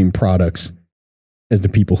presenting the same products as the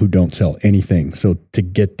people who don't sell anything. So to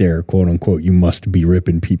get there, quote unquote, you must be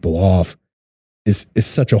ripping people off is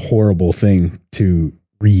such a horrible thing to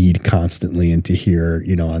read constantly and to hear,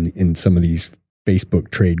 in some of these Facebook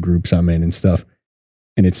trade groups I'm in and stuff.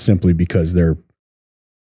 And it's simply because they're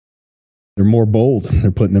more bold.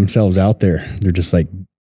 They're putting themselves out there. They're just like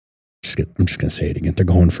I'm just going to say it again. They're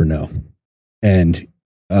going for no. And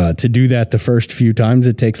to do that the first few times,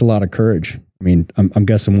 it takes a lot of courage. I mean, I'm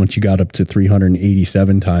guessing once you got up to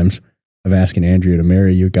 387 times of asking Andrea to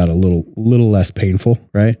marry you, it got a little less painful,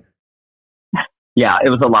 right? Yeah, it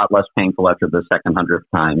was a lot less painful after the second 100th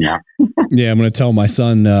time. Yeah. Yeah, I'm going to tell my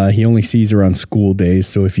son he only sees her on school days.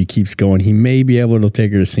 So if he keeps going, he may be able to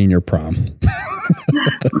take her to senior prom.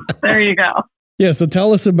 There you go. Yeah. So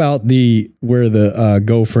tell us about where the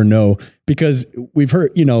go for no, because we've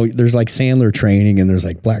heard, there's like Sandler training and there's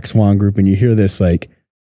like Black Swan Group, and you hear this like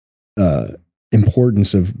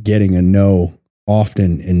importance of getting a no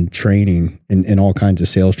often in training in all kinds of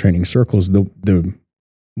sales training circles. The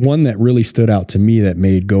one that really stood out to me that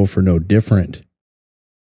made go for no different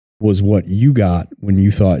was what you got when you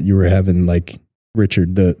thought you were having, like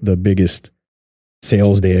Richard, the biggest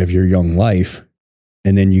sales day of your young life.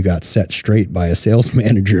 And then you got set straight by a sales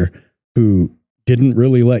manager who didn't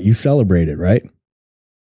really let you celebrate it, right?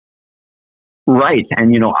 Right.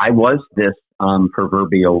 And, I was this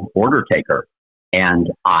proverbial order taker, and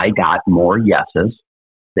I got more yeses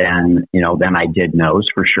than I did no's,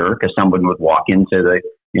 for sure. Because someone would walk into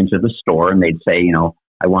the store and they'd say,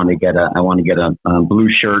 I want to get a blue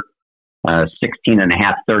shirt,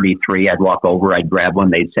 16.5, 33. I'd walk over, I'd grab one.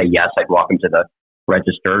 They'd say yes. I'd walk into the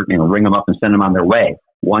register, ring them up and send them on their way.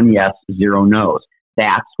 1 yes, 0 no's.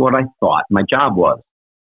 That's what I thought my job was.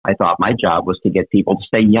 I thought my job was to get people to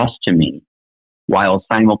say yes to me, while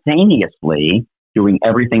simultaneously doing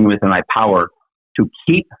everything within my power to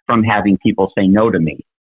keep from having people say no to me.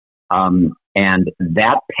 And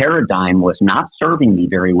that paradigm was not serving me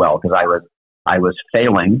very well, because I was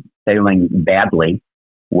failing badly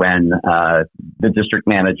when the district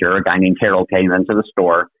manager, a guy named Harold, came into the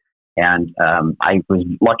store. And I was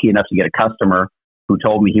lucky enough to get a customer who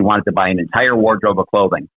told me he wanted to buy an entire wardrobe of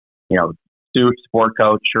clothing, suit, sport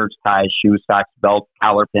coat, shirts, ties, shoes, socks, belt,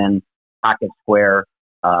 collar pin, pocket square,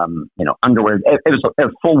 underwear. It was a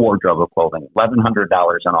full wardrobe of clothing,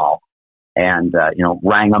 $1,100 in all. And,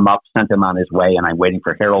 rang him up, sent him on his way. And I'm waiting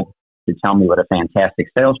for Harold to tell me what a fantastic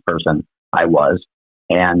salesperson I was.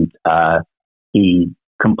 And he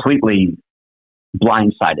completely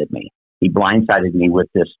blindsided me. He blindsided me with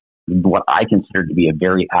this, what I considered to be a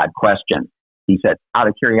very odd question. He said, out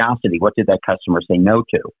of curiosity, what did that customer say no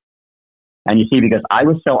to? And you see, because I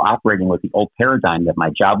was still operating with the old paradigm that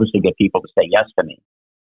my job was to get people to say yes to me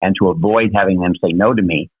and to avoid having them say no to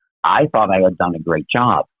me, I thought I had done a great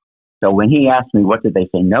job. So when he asked me, what did they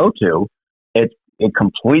say no to? It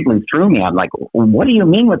completely threw me. I'm like, what do you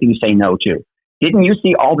mean, what do you say no to? Didn't you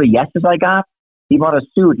see all the yeses I got? He bought a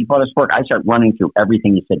suit, he bought a sport. I start running through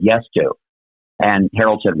everything he said yes to. And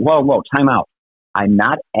Harold said, whoa, time out. I'm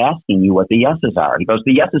not asking you what the yeses are. He goes,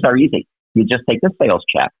 the yeses are easy. You just take the sales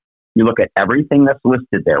check. You look at everything that's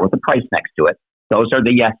listed there with the price next to it. Those are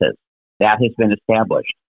the yeses. That has been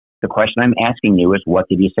established. The question I'm asking you is, what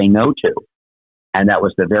did you say no to? And that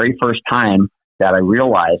was the very first time that I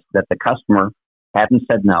realized that the customer hadn't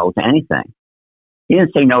said no to anything. He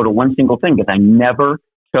didn't say no to one single thing, because I never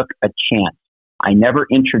took a chance. I never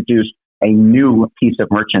introduced a new piece of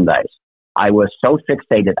merchandise. I was so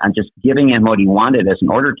fixated on just giving him what he wanted as an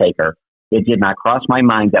order taker, it did not cross my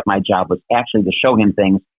mind that my job was actually to show him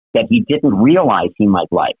things that he didn't realize he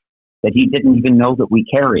might like, that he didn't even know that we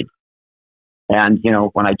carried. And,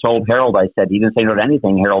 when I told Harold, I said, he didn't say no to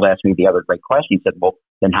anything. Harold asked me the other great question. He said, well,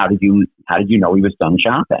 then how did you know he was done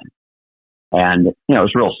shopping? And, it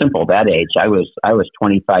was real simple. That age, I was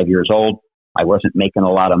 25 years old. I wasn't making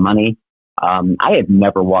a lot of money. I had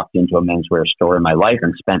never walked into a menswear store in my life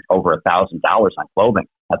and spent over $1,000 on clothing.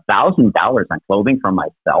 $1,000 on clothing for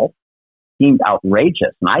myself seemed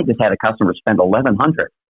outrageous. And I just had a customer spend $1,100.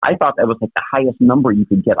 I thought that was like the highest number you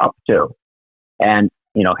could get up to. And,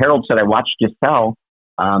 Harold said, I watched you sell,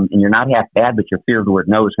 and you're not half bad, but your fear of the word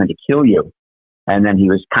no is going to kill you. And then he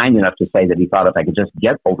was kind enough to say that he thought if I could just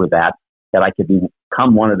get over that I could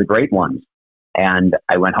become one of the great ones. And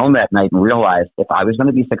I went home that night and realized if I was going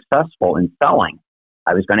to be successful in selling,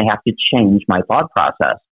 I was going to have to change my thought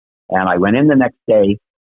process. And I went in the next day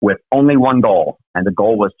with only one goal. And the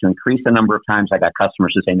goal was to increase the number of times I got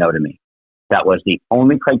customers to say no to me. That was the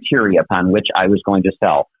only criteria upon which I was going to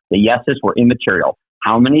sell. The yeses were immaterial.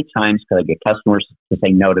 How many times could I get customers to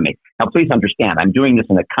say no to me? Now, please understand, I'm doing this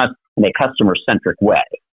in a customer-centric way.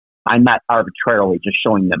 I'm not arbitrarily just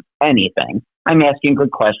showing them anything. I'm asking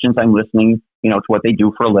good questions. I'm listening, to what they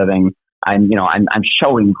do for a living. I'm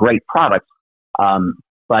showing great products.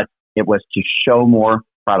 But it was to show more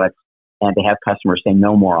products and to have customers say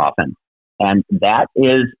no more often. And that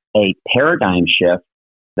is a paradigm shift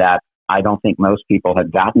that I don't think most people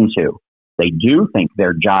have gotten to. They do think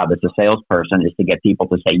their job as a salesperson is to get people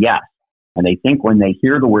to say yes. And they think when they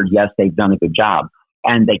hear the word yes, they've done a good job.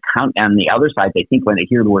 And they count on the other side, they think when they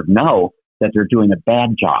hear the word no, that they're doing a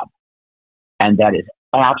bad job. And that is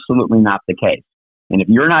absolutely not the case. And if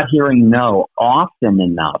you're not hearing no often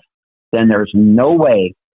enough, then there's no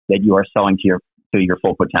way that you are selling to your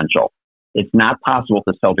full potential. It's not possible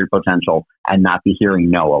to sell to your potential and not be hearing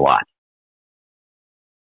no a lot.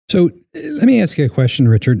 So let me ask you a question,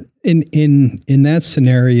 Richard. In that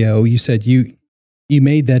scenario, you said you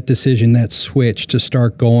made that decision, that switch to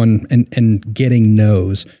start going and getting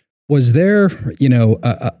no's. Was there,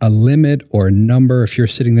 a limit or a number if you're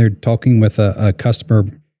sitting there talking with a customer,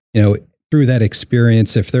 through that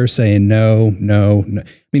experience, if they're saying no, I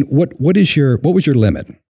mean, what was your limit?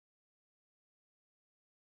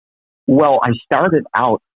 Well, I started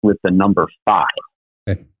out with the number 5.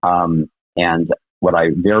 Okay. And what I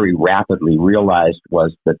very rapidly realized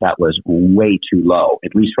was that was way too low,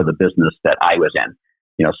 at least for the business that I was in.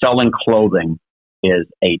 Selling clothing is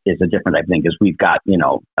a different, I think, because we've got,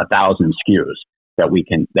 1,000 SKUs that we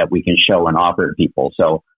can show and offer to people.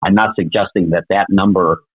 So I'm not suggesting that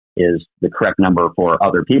number is the correct number for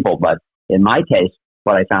other people. But in my case,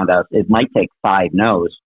 what I found out, it might take 5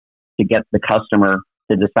 no's to get the customer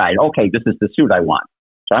to decide, okay, this is the suit I want.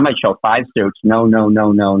 So I might show 5 suits,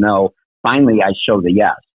 no. Finally, I show the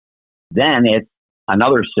yes. Then it's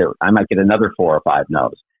another suit. I might get another 4 or 5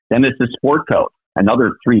 no's. Then it's the sport coat,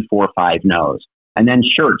 another 3, 4, 5 no's. And then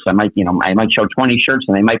shirts. I might show 20 shirts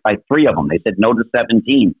and they might buy 3 of them. They said no to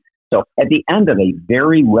 17. So at the end of a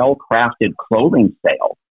very well-crafted clothing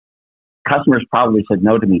sale, customers probably said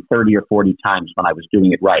no to me 30 or 40 times when I was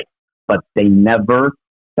doing it right. But they never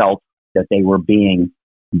felt that they were being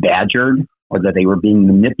badgered or that they were being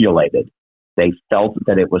manipulated. They felt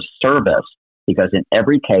that it was service because in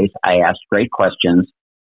every case, I asked great questions.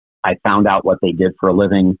 I found out what they did for a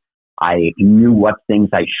living. I knew what things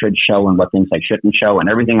I should show and what things I shouldn't show. And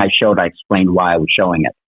everything I showed, I explained why I was showing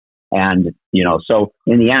it. And, so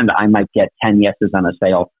in the end, I might get 10 yeses on a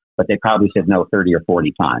sale, but they probably said no 30 or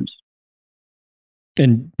 40 times.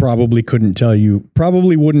 And probably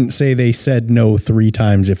wouldn't say they said no 3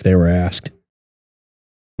 times if they were asked.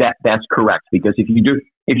 That's correct. Because if you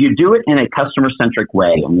do it in a customer-centric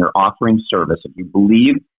way and you're offering service, if you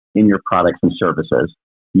believe in your products and services,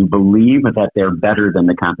 you believe that they're better than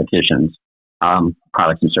the competition's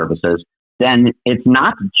products and services, then it's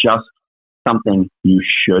not just something you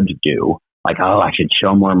should do. Like, I should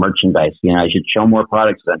show more merchandise. I should show more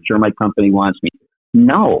products. I'm sure my company wants me.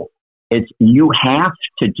 No, you have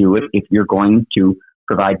to do it if you're going to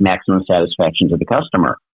provide maximum satisfaction to the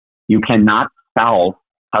customer. You cannot solve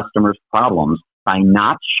customers' problems by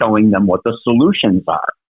not showing them what the solutions are.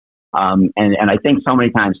 And I think so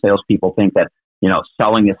many times salespeople think that,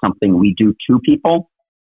 selling is something we do to people.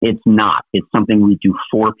 It's not. It's something we do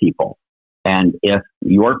for people. And if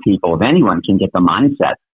your people, if anyone can get the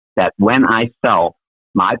mindset that when I sell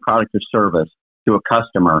my product or service to a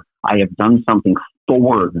customer, I have done something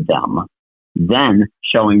for them, then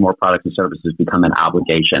showing more products and services become an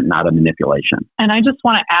obligation, not a manipulation. And I just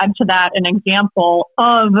want to add to that an example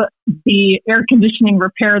of the air conditioning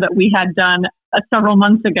repair that we had done several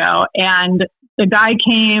months ago. And the guy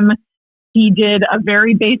came, he did a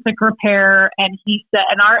very basic repair, and he said,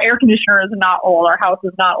 and our air conditioner is not old, our house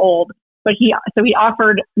is not old, but he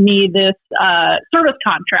offered me this service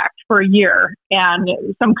contract for a year and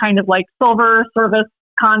some kind of like silver service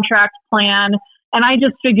contract plan. And I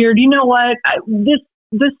just figured, you know what,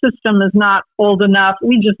 this system is not old enough.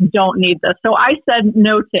 We just don't need this. So I said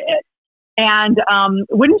no to it. And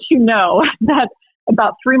wouldn't you know that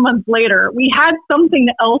about 3 months later, we had something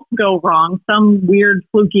else go wrong, some weird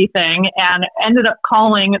fluky thing, and ended up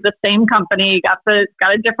calling the same company, got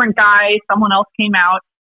a different guy, someone else came out,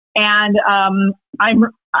 and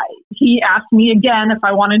he asked me again if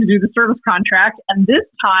I wanted to do the service contract. And this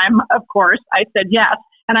time, of course, I said yes.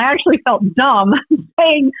 And I actually felt dumb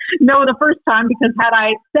saying no the first time, because had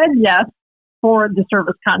I said yes for the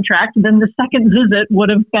service contract, then the second visit would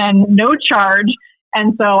have been no charge.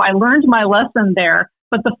 And so I learned my lesson there.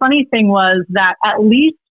 But the funny thing was that at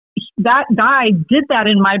least that guy did that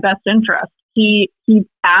in my best interest. He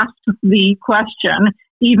asked the question,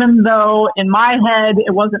 even though in my head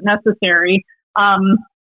it wasn't necessary.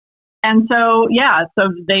 And so, so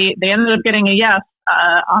they ended up getting a yes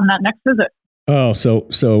on that next visit. Oh, so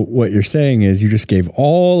what you're saying is you just gave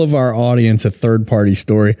all of our audience a third-party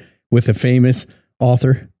story with a famous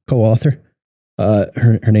co-author.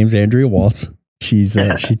 Her name's Andrea Waltz. She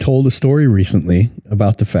told a story recently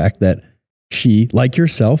about the fact that she, like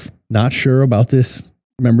yourself, not sure about this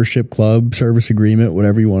membership club, service agreement,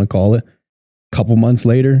 whatever you want to call it, Couple months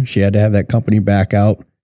later, she had to have that company back out,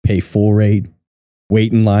 pay full rate,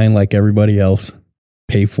 wait in line like everybody else,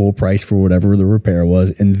 pay full price for whatever the repair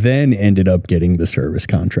was, and then ended up getting the service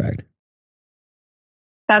contract.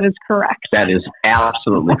 That is correct. That is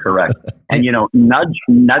absolutely correct. And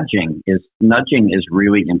nudging is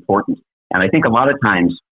really important. And I think a lot of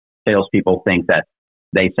times salespeople think that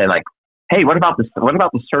they say like, "Hey, what about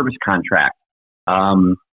the service contract?"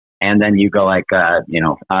 And then you go like,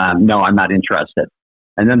 "No, I'm not interested."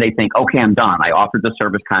 And then they think, "Okay, I'm done. I offered the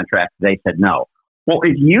service contract. They said no." Well,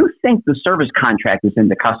 if you think the service contract is in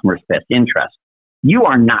the customer's best interest, you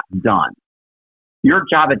are not done. Your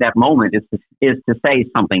job at that moment is to say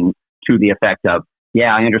something to the effect of,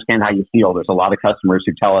 "Yeah, I understand how you feel. There's a lot of customers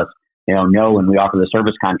who tell us, no, when we offer the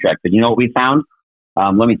service contract. But you know what we found?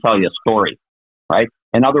 Let me tell you a story," right?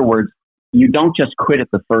 In other words, you don't just quit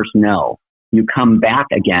at the first no. You come back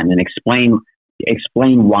again and explain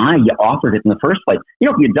why you offered it in the first place.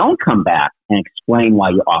 If you don't come back and explain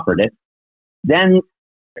why you offered it, then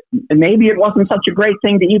maybe it wasn't such a great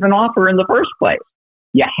thing to even offer in the first place.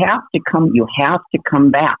 You have to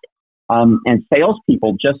come back. And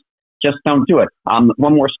salespeople just don't do it.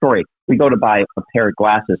 One more story. We go to buy a pair of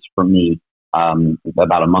glasses for me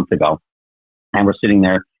about a month ago, and we're sitting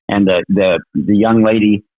there, and the young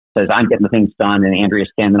lady says, "I'm getting the things done," and Andrea's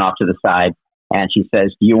standing off to the side, and she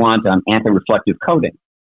says, "Do you want anti-reflective coating?"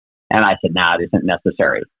 And I said, "No, it isn't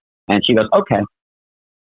necessary." And she goes, "Okay."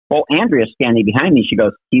 Well, Andrea's standing behind me. She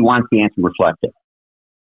goes, "He wants the anti-reflective."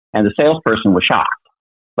 And the salesperson was shocked.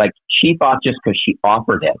 Like, she thought just because she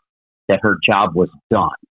offered it that her job was done,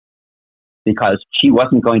 because she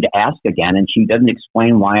wasn't going to ask again, and she didn't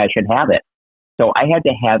explain why I should have it. So I had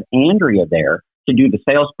to have Andrea there to do the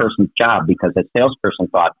salesperson's job, because the salesperson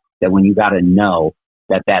thought that when you got a no,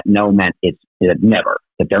 that no meant it's never,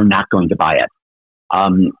 that they're not going to buy it.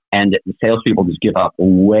 And the salespeople just give up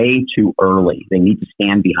way too early. They need to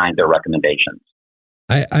stand behind their recommendations.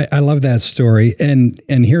 I love that story. And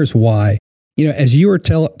here's why. As you were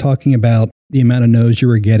talking about the amount of no's you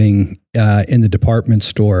were getting in the department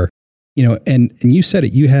store, and you said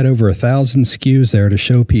it, you had over 1,000 SKUs there to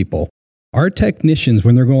show people. Our technicians,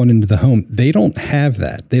 when they're going into the home, they don't have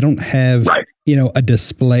that. They don't have, right, a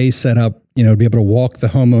display set up, to be able to walk the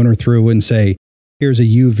homeowner through and say, here's a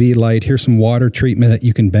UV light, here's some water treatment that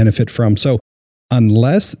you can benefit from. So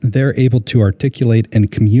unless they're able to articulate and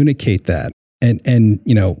communicate that and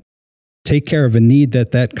take care of a need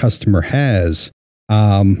that customer has,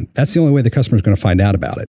 that's the only way the customer is going to find out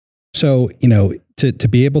about it. So, to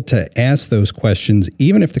be able to ask those questions,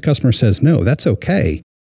 even if the customer says no, that's okay.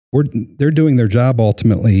 They're doing their job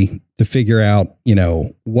ultimately to figure out,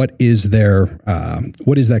 what is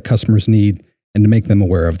that customer's need, and to make them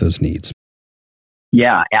aware of those needs.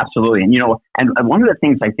 Yeah, absolutely. And one of the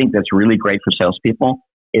things I think that's really great for salespeople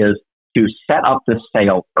is to set up the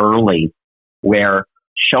sale early, where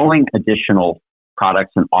showing additional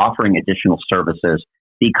products and offering additional services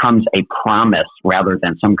becomes a promise rather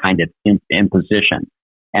than some kind of imposition.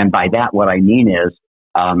 And by that, what I mean is,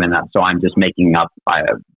 so I'm just making up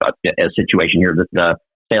a situation here that the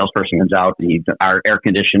salesperson comes out, our air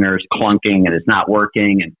conditioner is clunking and it's not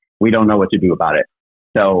working, and we don't know what to do about it.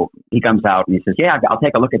 So he comes out and he says, "Yeah, I'll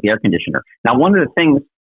take a look at the air conditioner." Now, one of the things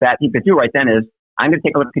that he could do right then is, I'm going to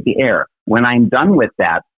take a look at the air. When I'm done with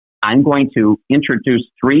that, I'm going to introduce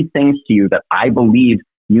 3 things to you that I believe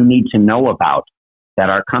you need to know about that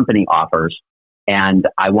our company offers. And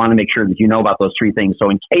I want to make sure that you know about those 3 things. So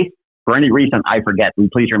in case for any reason I forget,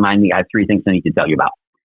 please remind me I have 3 things I need to tell you about.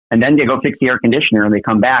 And then they go fix the air conditioner and they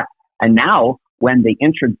come back. And now when they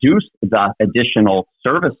introduce the additional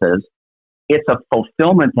services, it's a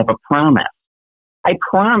fulfillment of a promise. I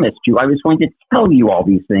promised you I was going to tell you all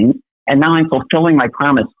these things, and now I'm fulfilling my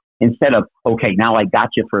promise, instead of, okay, now I got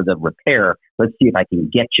you for the repair, let's see if I can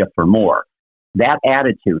get you for more. That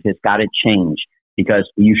attitude has got to change,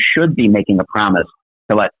 because you should be making a promise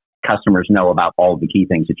to let customers know about all the key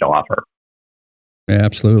things that you'll offer. Yeah,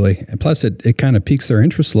 absolutely. And plus, it kind of piques their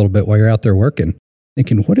interest a little bit while you're out there working,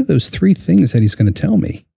 thinking, what are those 3 things that he's going to tell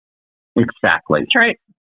me? Exactly. That's right.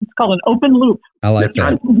 It's called an open loop. I like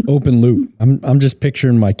that. Open loop. I'm just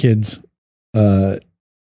picturing my kids'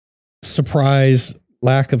 surprise,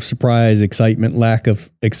 lack of surprise, excitement, lack of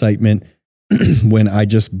excitement when I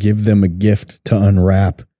just give them a gift to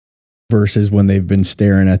unwrap, versus when they've been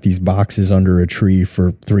staring at these boxes under a tree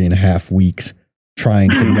for 3.5 weeks, trying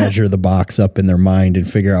to measure the box up in their mind and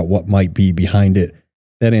figure out what might be behind it.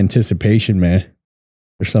 That anticipation, man,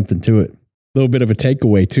 there's something to it. A little bit of a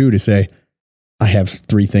takeaway too, to say, I have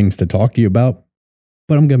 3 things to talk to you about,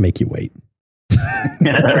 but I'm going to make you wait.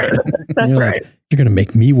 That's You're right. like, you're going to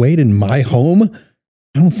make me wait in my home?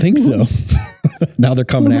 I don't think so. Now they're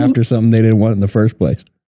coming after something they didn't want in the first place.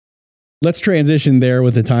 Let's transition there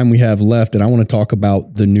with the time we have left. And I want to talk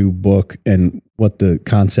about the new book and what the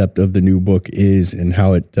concept of the new book is and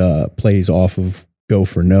how it plays off of Go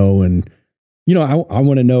for No. And, you know, I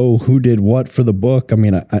want to know who did what for the book. I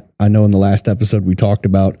mean, I know in the last episode we talked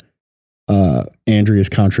about Andrea's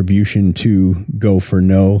contribution to Go for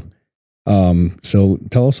No. So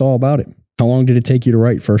tell us all about it. How long did it take you to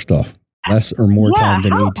write, first off? Less or more time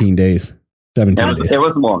than 18 days? 17 days. It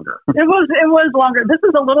was longer. It was longer. This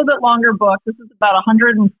is a little bit longer book. This is about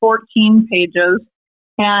 114 pages.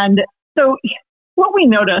 And so what we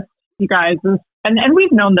noticed, you guys, is, and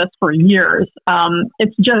we've known this for years,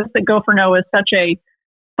 it's just that Go for No is such a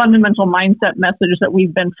fundamental mindset message that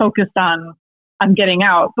we've been focused on getting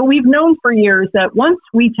out. But we've known for years that once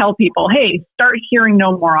we tell people, hey, start hearing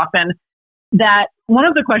no more often, that one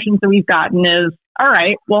of the questions that we've gotten is, all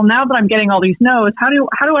right, well, now that I'm getting all these no's, how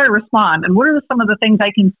do I respond? And what are some of the things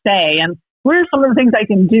I can say? And what are some of the things I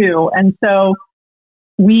can do? And so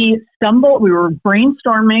we were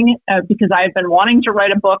brainstorming because I had been wanting to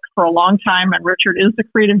write a book for a long time, and Richard is the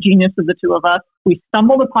creative genius of the two of us. We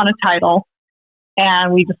stumbled upon a title,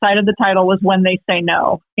 and we decided the title was When They Say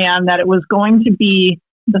No, and that it was going to be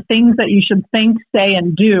the things that you should think, say,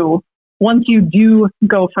 and do once you do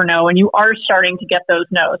go for no, and you are starting to get those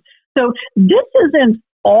no's. So this isn't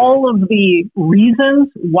all of the reasons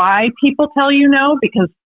why people tell you no, because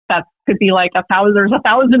that could be like there's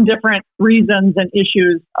 1,000 different reasons and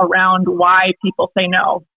issues around why people say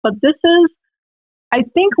no. But this is, I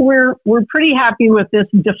think we're pretty happy with this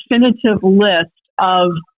definitive list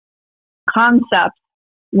of concepts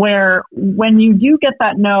where when you do get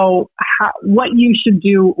that no, what you should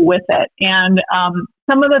do with it. And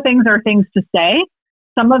some of the things are things to say.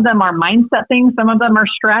 Some of them are mindset things. Some of them are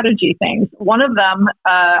strategy things. One of them,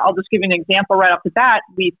 I'll just give you an example right off the bat.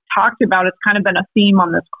 We've talked about, it's kind of been a theme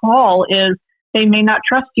on this call, is they may not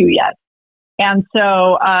trust you yet. And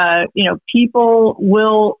so, people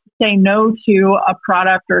will say no to a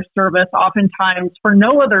product or service oftentimes for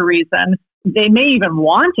no other reason. They may even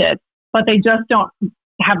want it, but they just don't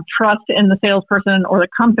have trust in the salesperson or the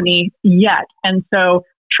company yet. And so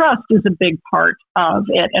trust is a big part of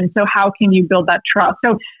it. And so how can you build that trust?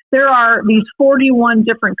 So there are these 41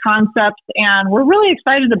 different concepts, and we're really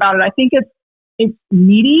excited about it. I think it's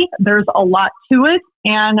meaty. There's a lot to it.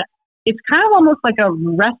 And it's kind of almost like a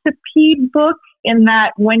recipe book in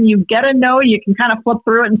that when you get a no, you can kind of flip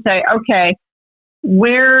through it and say, okay,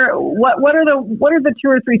 what are the 2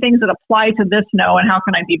 or 3 things that apply to this no, and how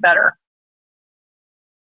can I be better?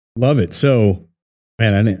 Love it. So,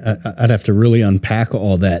 man, I'd have to really unpack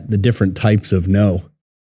all that, the different types of no.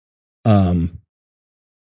 I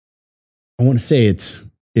want to say it's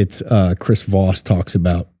Chris Voss talks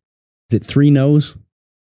about, is it 3 no's?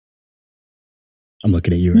 I'm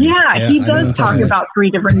looking at you. Right? Yeah, he does talk about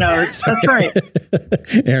 3 different no's. That's right.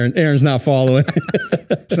 Aaron's not following.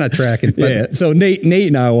 It's not tracking. Yeah. So Nate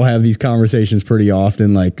and I will have these conversations pretty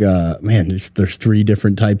often. Like, man, there's 3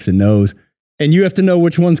 different types of no's. And you have to know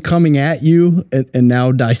which one's coming at you and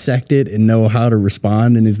now dissect it and know how to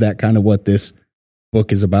respond. And is that kind of what this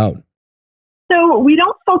book is about? So we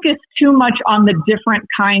don't focus too much on the different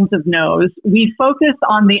kinds of no's. We focus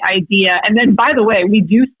on the idea. And then, by the way, we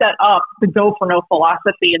do set up the Go for No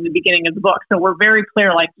philosophy in the beginning of the book. So we're very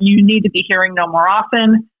clear, like, you need to be hearing no more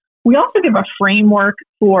often. We also give a framework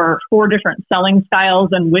for 4 different selling styles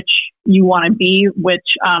and which you want to be, which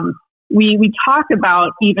we talk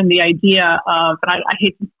about even the idea of, and I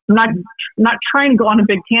hate, I'm not trying to go on a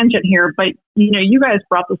big tangent here, but you guys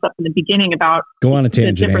brought this up in the beginning about. Go on a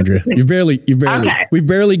tangent, Andrea. You've barely, okay. We've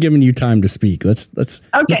barely given you time to speak. Let's make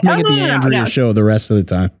it the Andrea show the rest of the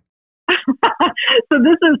time. So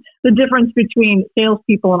this is the difference between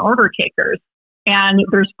salespeople and order takers. And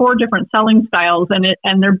there's 4 different selling styles,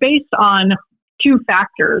 and they're based on 2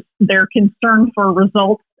 factors. Their concern for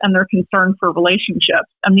results and their concern for relationships.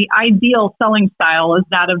 And the ideal selling style is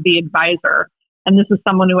that of the advisor. And this is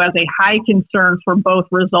someone who has a high concern for both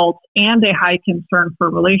results and a high concern for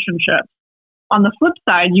relationships. On the flip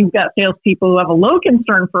side, you've got salespeople who have a low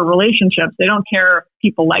concern for relationships. They don't care if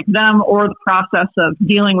people like them or the process of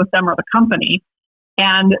dealing with them or the company.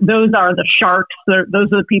 And those are the sharks.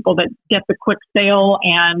 Those are the people that get the quick sale,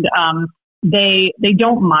 and they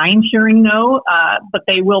don't mind hearing no, but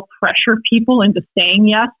they will pressure people into saying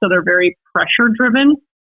yes. So they're very pressure driven.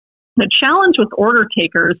 The challenge with order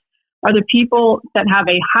takers are the people that have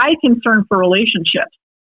a high concern for relationships.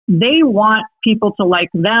 They want people to like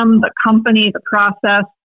them, the company, the process,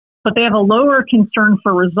 but they have a lower concern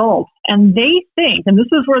for results. And they think, and this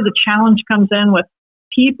is where the challenge comes in with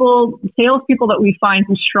salespeople that we find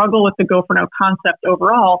who struggle with the go for no concept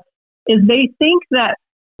overall, is they think that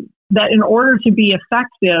in order to be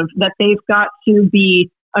effective, that they've got to be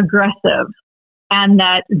aggressive, and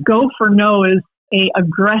that go for no is a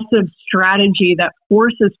aggressive strategy that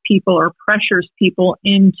forces people or pressures people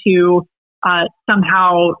into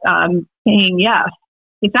somehow saying yes.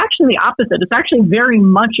 It's actually the opposite. It's actually very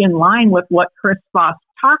much in line with what Chris Voss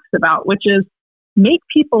talks about, which is make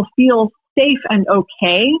people feel safe and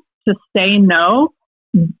okay to say no.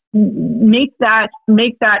 Make that.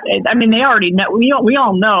 I mean, they already know. We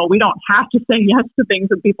all know we don't have to say yes to things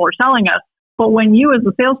that people are telling us. But when you, as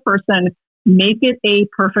a salesperson, make it a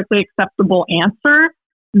perfectly acceptable answer,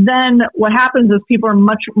 then what happens is people are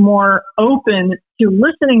much more open to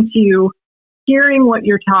listening to you, hearing what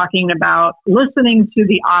you're talking about, listening to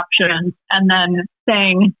the options, and then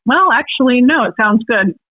saying, well, actually, no, it sounds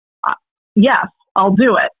good. Yes, I'll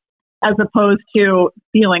do it, as opposed to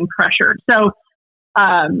feeling pressured. So,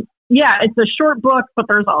 yeah, it's a short book, but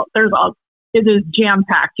it is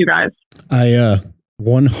jam-packed, you guys. I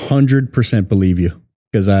 100% believe you,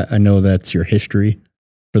 because I know that's your history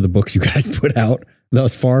for the books you guys put out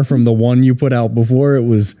thus far. From the one you put out before, it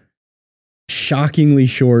was shockingly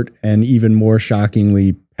short and even more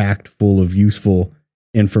shockingly packed full of useful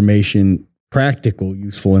information, practical,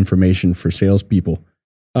 useful information for salespeople.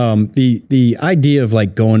 The idea of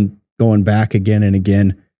like going back again and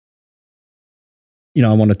again, you know,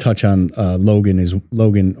 I want to touch on Logan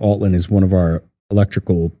Altland is one of our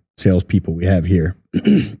electrical salespeople we have here.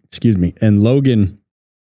 Excuse me. And Logan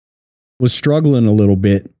was struggling a little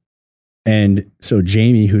bit. And so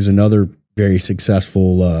Jamie, who's another very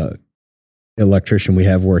successful electrician we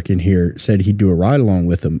have working here, said he'd do a ride along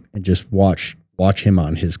with him and just watch him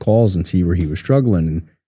on his calls and see where he was struggling.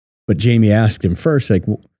 But Jamie asked him first, like,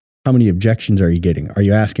 well, how many objections are you getting? Are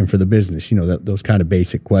you asking for the business? You know, those kind of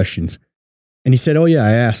basic questions. And he said, oh yeah,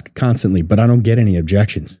 I ask constantly, but I don't get any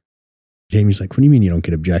objections. Jamie's like, what do you mean you don't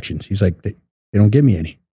get objections? He's like, they don't give me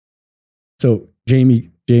any. So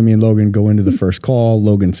Jamie and Logan go into the first call.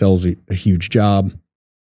 Logan sells a huge job.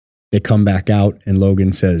 They come back out and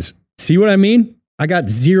Logan says, see what I mean? I got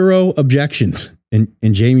 0 objections. And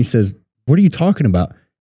Jamie says, what are you talking about?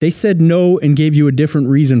 They said no and gave you a different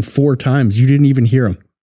reason 4 times. You didn't even hear them.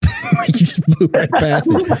 You just blew right past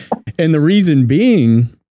it. And the reason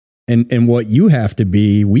being, and what you have to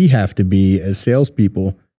be, we have to be as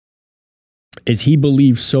salespeople, is he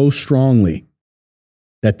believes so strongly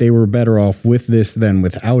that they were better off with this than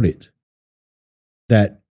without it,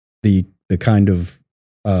 that the kind of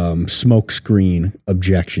smoke screen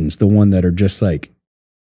objections, the one that are just like,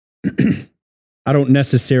 I don't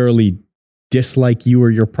necessarily dislike you or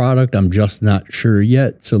your product, I'm just not sure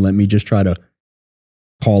yet, so let me just try to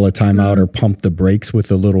call a timeout or pump the brakes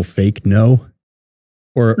with a little fake no,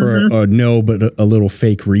 or no, but a little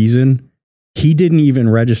fake reason. He didn't even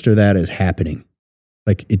register that as happening.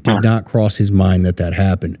 Like, it did not cross his mind that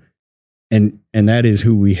happened. And that is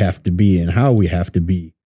who we have to be and how we have to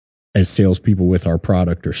be as salespeople with our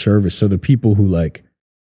product or service. So the people who like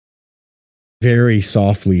very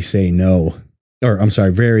softly say no, or I'm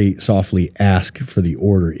sorry, very softly ask for the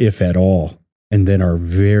order, if at all, and then are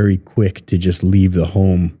very quick to just leave the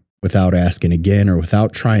home without asking again or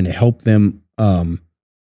without trying to help them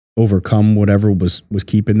overcome whatever was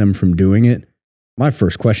keeping them from doing it. My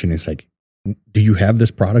first question is like, do you have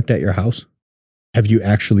this product at your house? Have you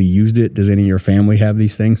actually used it? Does any of your family have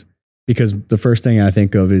these things? Because the first thing I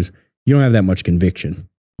think of is you don't have that much conviction.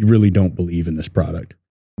 You really don't believe in this product.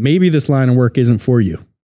 Maybe this line of work isn't for you,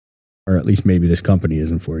 or at least maybe this company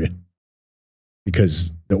isn't for you,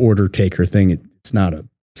 because the order taker thing, it's not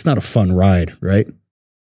a fun ride, right?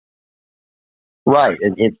 Right.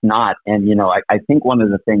 It's not. And, you know, I think one of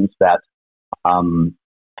the things that,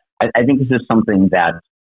 I think this is something that,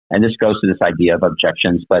 and this goes to this idea of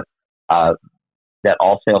objections, but that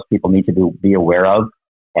all salespeople need to be aware of.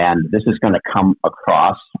 And this is going to come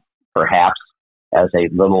across perhaps as a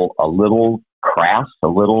little crass, a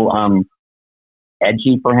little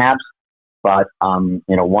edgy perhaps. But,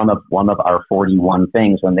 you know, one of our 41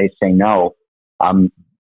 things, when they say no,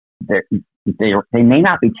 they may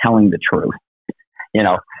not be telling the truth. You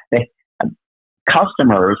know,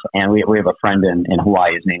 customers, and we have a friend in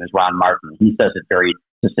Hawaii, his name is Ron Martin. He says it very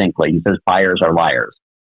succinctly. He says, buyers are liars.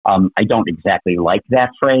 I don't exactly like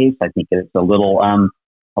that phrase. I think it's a little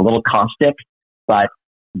caustic, but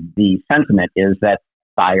the sentiment is that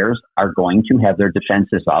buyers are going to have their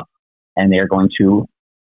defenses up and they're going to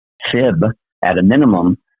fib at a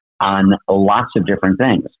minimum on lots of different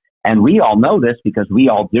things. And we all know this because we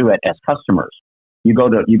all do it as customers. You go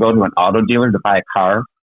to an auto dealer to buy a car.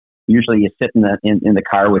 Usually, you sit in the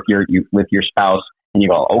car with your spouse, and you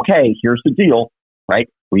go, okay, here's the deal, right?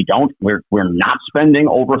 We're not spending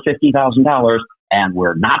over $50,000, and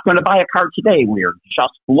we're not going to buy a car today. We're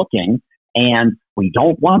just looking, and we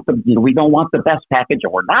don't want the best package,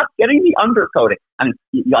 and we're not getting the undercoating. I mean,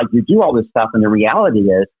 like, you do all this stuff, and the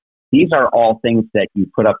reality is these are all things that you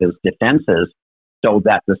put up as defenses so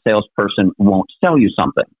that the salesperson won't sell you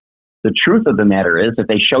something. The truth of the matter is that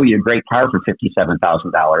they show you a great car for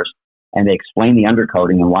 $57,000, and they explain the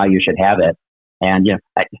undercoating and why you should have it, and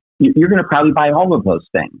you're going to probably buy all of those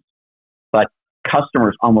things. But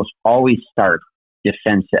customers almost always start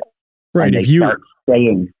defensive. Right. If you start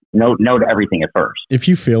saying no to everything at first. If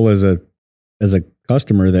you feel as a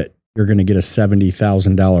customer that you're going to get a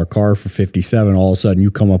 $70,000 car for 57, all of a sudden you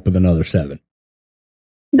come up with another 7.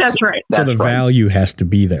 That's right. So the value has to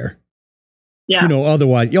be there. Yeah.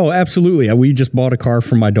 Otherwise, absolutely. We just bought a car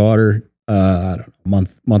for my daughter a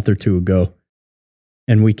month or two ago.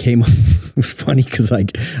 And we came, it was funny because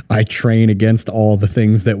I train against all the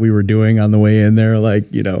things that we were doing on the way in there.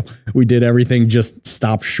 We did everything just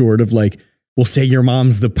stopped short of we'll say your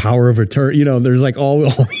mom's the power of attorney. There's all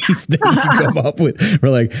these things you come up with. We're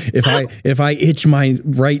like, if I itch my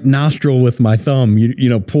right nostril with my thumb,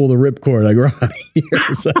 pull the ripcord, we're out of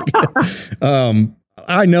here.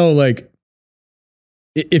 I know,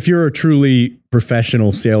 if you're a truly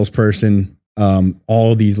professional salesperson,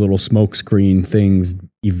 all these little smoke screen things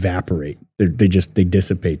evaporate. They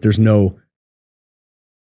dissipate. There's no,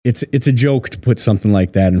 it's a joke to put something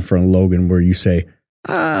like that in front of Logan where you say,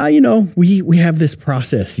 we have this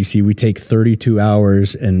process. You see, we take 32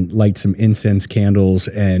 hours and light some incense candles.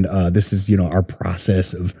 And this is, our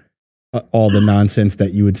process of all the nonsense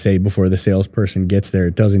that you would say before the salesperson gets there.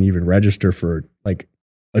 It doesn't even register for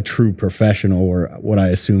a true professional, or what I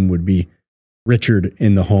assume would be Richard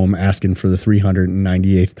in the home asking for the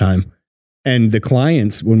 398th time. And the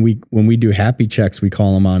clients, when we do happy checks, we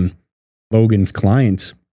call them on Logan's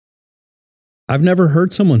clients. I've never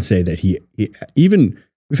heard someone say that he even,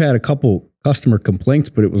 we've had a couple customer complaints,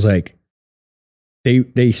 but it was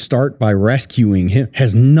they start by rescuing him.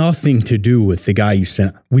 Has nothing to do with the guy you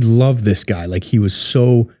sent. We love this guy. He was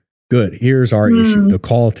so good. Here's our issue. The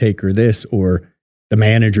call taker this, or the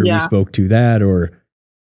manager we spoke to that, or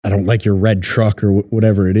I don't like your red truck, or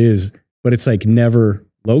whatever it is. But it's never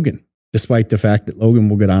Logan, despite the fact that Logan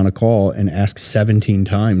will get on a call and ask 17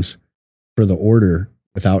 times for the order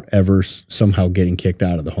without ever somehow getting kicked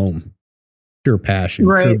out of the home. Pure passion,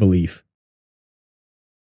 pure belief.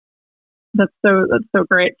 That's so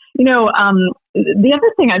great. The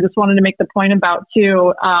other thing I just wanted to make the point about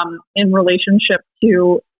too, in relationship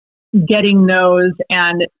to getting no's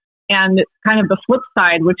and kind of the flip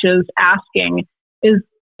side, which is asking, is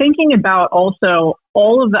thinking about also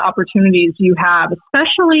all of the opportunities you have,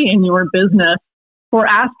 especially in your business, for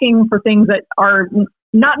asking for things that are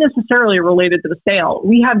not necessarily related to the sale.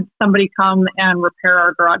 We had somebody come and repair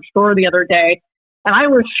our garage door the other day, and I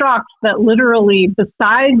was shocked that literally,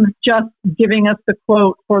 besides just giving us the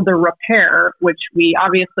quote for the repair, which we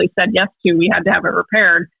obviously said yes to, we had to have it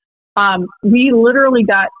repaired, we literally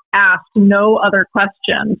got asked no other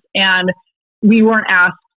questions. And we weren't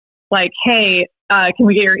asked hey, can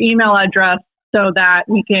we get your email address so that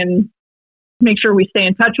we can make sure we stay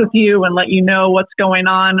in touch with you and let you know what's going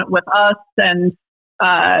on with us and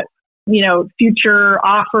future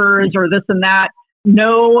offers or this and that.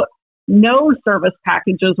 No service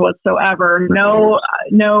packages whatsoever. No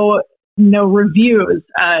reviews.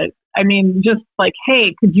 Just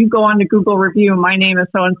hey, could you go on to Google review? My name is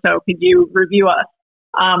so-and-so. Could you review us?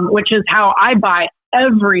 Which is how I buy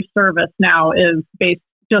every service now, is based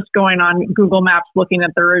just going on Google Maps, looking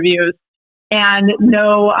at the reviews, and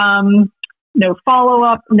no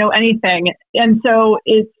follow-up, no anything. And so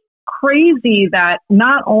it's crazy that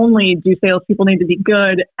not only do salespeople need to be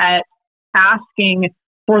good at asking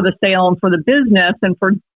for the sale and for the business and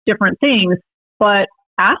for different things, but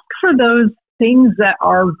ask for those things that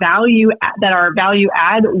are value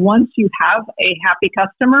add once you have a happy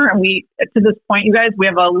customer. And we, to this point, you guys, we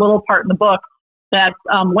have a little part in the book that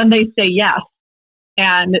when they say yes,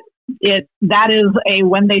 and that is a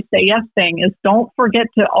when they say yes thing, is don't forget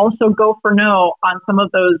to also go for no on some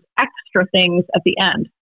of those extra things at the end.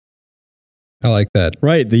 I like that.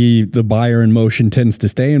 Right. The buyer in motion tends to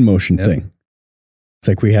stay in motion thing.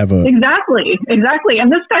 It's we have a... Exactly.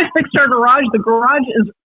 And this guy fixed our garage. The garage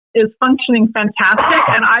is functioning fantastic,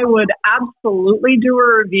 and I would absolutely do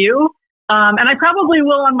a review. And I probably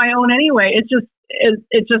will on my own anyway.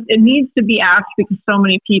 It needs to be asked because so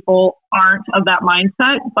many people aren't of that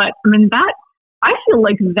mindset. But I feel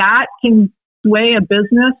like that can sway a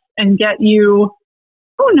business and get you,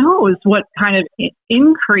 who knows what kind of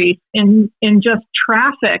increase in just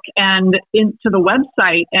traffic and into the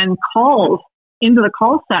website and calls into the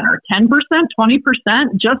call center, 10%, 20%,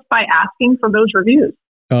 just by asking for those reviews.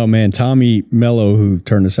 Oh man, Tommy Mello, who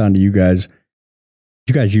turned us on to you guys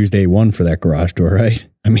used A1 for that garage door, right?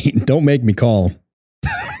 I mean, don't make me call him.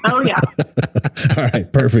 Oh yeah. All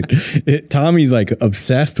right, perfect. Tommy's like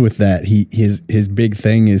obsessed with that. His big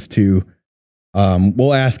thing is to,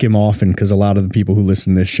 we'll ask him often because a lot of the people who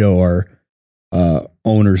listen to this show are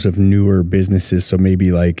owners of newer businesses. So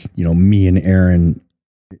maybe like, me and Aaron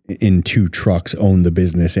in 2 trucks own the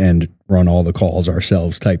business and run all the calls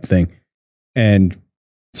ourselves type thing. And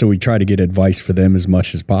so we try to get advice for them as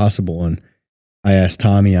much as possible. And I asked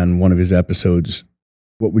Tommy on one of his episodes,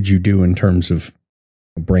 what would you do in terms of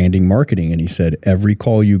branding marketing? And he said, every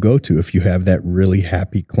call you go to, if you have that really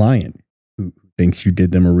happy client who thinks you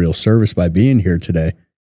did them a real service by being here today,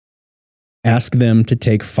 ask them to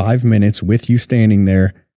take 5 minutes with you standing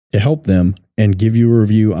there to help them and give you a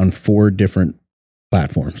review on 4 different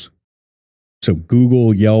platforms. So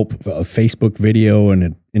Google, Yelp, a Facebook video, and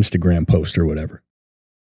an Instagram post or whatever.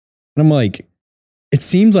 And I'm like, it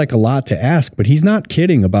seems like a lot to ask, but he's not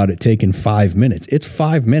kidding about it taking 5 minutes. It's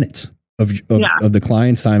 5 minutes of the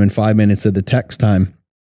client's time and 5 minutes of the tech's time.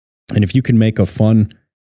 And if you can make a fun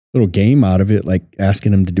little game out of it, like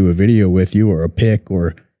asking them to do a video with you or a pic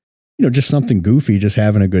or, just something goofy, just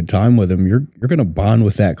having a good time with them, you're going to bond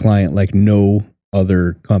with that client like no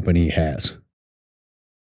other company has.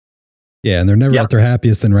 Yeah, and they're never at their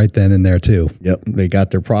happiest and right then and there too. Yep, they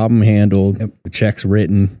got their problem handled. Yep. The check's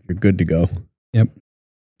written. You're good to go. Yep.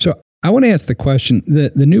 So I want to ask the question,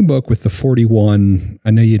 the new book with the 41,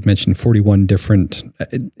 I know you'd mentioned 41 different,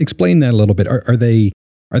 explain that a little bit. Are they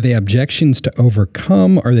objections to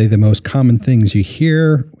overcome? Are they the most common things you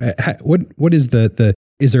hear? What is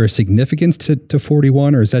is there a significance to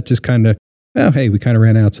 41, or is that just kind of, hey, we kind of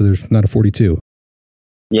ran out, so there's not a 42?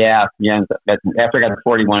 Yeah. After I got to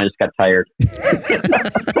 41, I just got tired.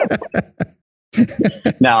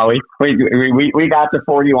 No, we got to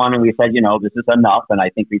 41 and we said, this is enough. And I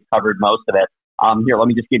think we've covered most of it. Here, let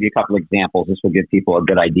me just give you a couple examples. This will give people a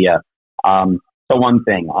good idea. So one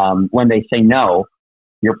thing, when they say no,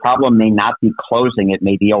 your problem may not be closing, it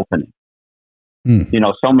may be opening.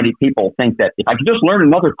 So many people think that if I could just learn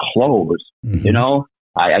another close,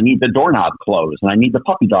 I need the doorknob closed and I need the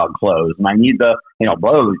puppy dog closed and I need the,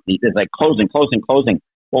 it's like closing.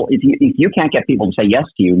 Well, if you can't get people to say yes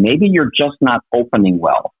to you, maybe you're just not opening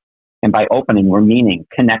well. And by opening, we're meaning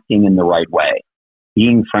connecting in the right way,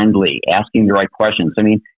 being friendly, asking the right questions. I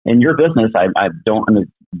mean, in your business, I don't want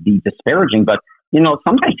to be disparaging, but,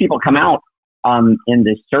 sometimes people come out in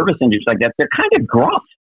the service industry like that. They're kind of gruff.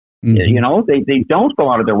 Mm-hmm. They don't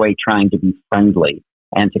go out of their way trying to be friendly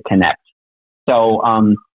and to connect. So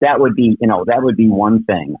that would be one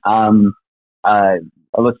thing.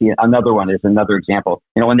 Let's see. Another one is another example.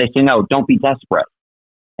 When they say no, don't be desperate,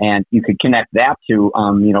 and you could connect that to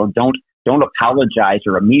don't apologize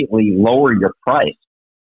or immediately lower your price.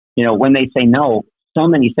 When they say no, so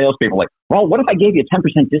many salespeople are like, well, what if I gave you a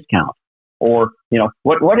 10% discount? Or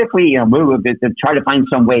what if we move to try to find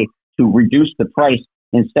some way to reduce the price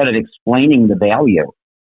instead of explaining the value?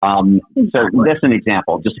 So that's an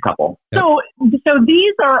example, just a couple. So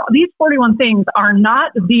these 41 things are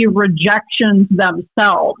not the rejections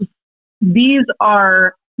themselves. These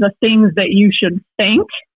are the things that you should think.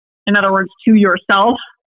 In other words, to yourself,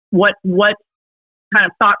 what kind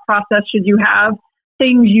of thought process should you have?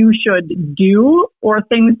 Things you should do or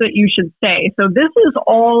things that you should say. So this is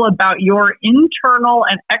all about your internal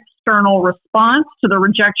and external response to the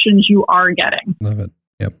rejections you are getting. Love it.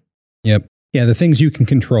 Yep. Yeah, the things you can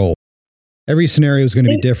control. Every scenario is going to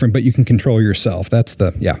be different, but you can control yourself. That's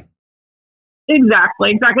Exactly.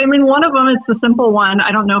 I mean, one of them is the simple one.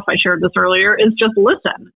 I don't know if I shared this earlier, is just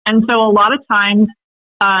listen. And so a lot of times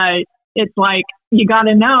it's like, you got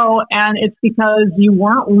to know, and it's because you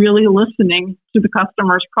weren't really listening to the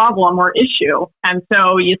customer's problem or issue. And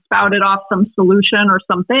so you spouted off some solution or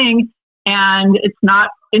something, and it's not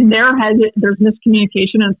in their head, there's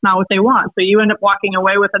miscommunication and it's not what they want. So you end up walking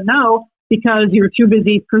away with a no because you're too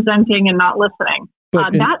busy presenting and not listening.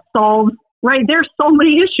 That solves, right, there's so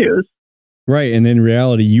many issues. Right. And in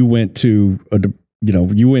reality, you went to a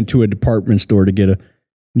department store to get a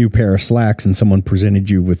new pair of slacks and someone presented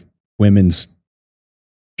you with women's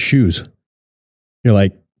shoes. You're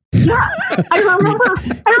like, yeah. I remember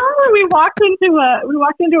we walked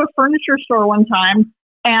into a furniture store one time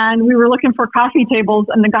and we were looking for coffee tables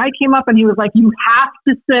and the guy came up and he was like, you have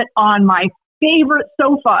to sit on my favorite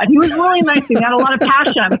sofa. And he was really nice. He had a lot of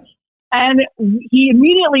passion. And he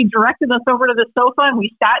immediately directed us over to the sofa, and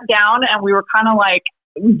we sat down, and we were kind of like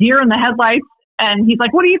deer in the headlights. And he's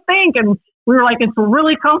like, what do you think? And we were like, it's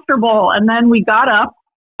really comfortable. And then we got up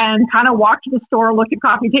and kind of walked to the store, looked at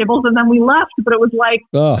coffee tables, and then we left. But it was like,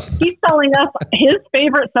 he's selling us his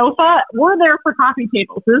favorite sofa. We're there for coffee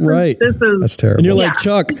tables. This is that's terrible. And you're like,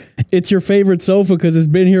 Chuck, it's your favorite sofa because it's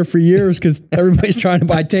been here for years because everybody's trying to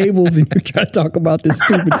buy tables and you're trying to talk about this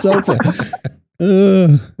stupid sofa.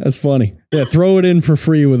 That's funny. Yeah, throw it in for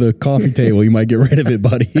free with a coffee table. You might get rid of it,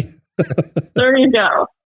 buddy. There you go.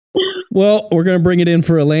 Well, we're going to bring it in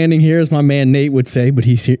for a landing here, as my man Nate would say, but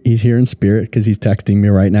he's here in spirit because he's texting me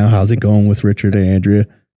right now. How's it going with Richard and Andrea?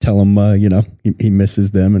 Tell him, he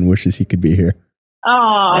misses them and wishes he could be here.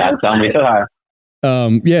 Oh, yeah, tell me so.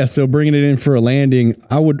 So bringing it in for a landing,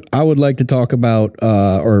 I would like to talk about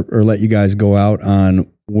or let you guys go out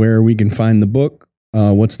on where we can find the book,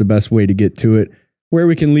 what's the best way to get to it, where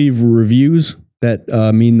we can leave reviews that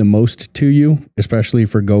mean the most to you, especially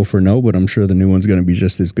for Go for No, but I'm sure the new one's going to be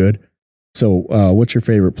just as good. So what's your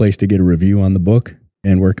favorite place to get a review on the book,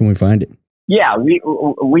 and where can we find it? Yeah, we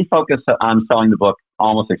focus on selling the book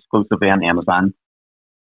almost exclusively on Amazon.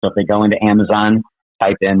 So if they go into Amazon,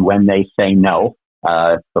 type in When They Say No,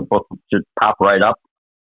 the book should pop right up.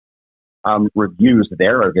 Reviews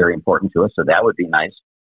there are very important to us, so that would be nice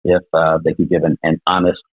if they could give an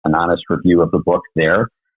honest review of the book there.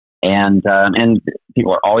 And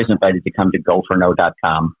people are always invited to come to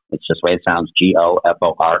goforno.com. It's just the way it sounds,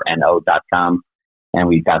 GOFORNO.com. And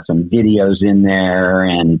we've got some videos in there,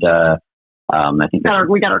 and I think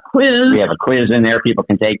we got our quiz. We have a quiz in there people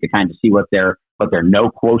can take to kind of see what their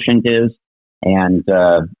no quotient is, and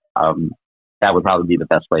that would probably be the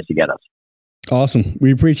best place to get us. Awesome.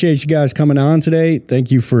 We appreciate you guys coming on today.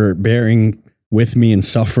 Thank you for bearing with me and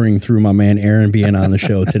suffering through my man Aaron being on the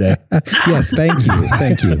show today. Yes, thank you.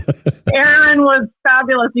 Thank you. Aaron was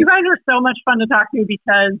fabulous. You guys are so much fun to talk to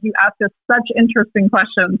because you ask us such interesting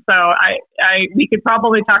questions. So we could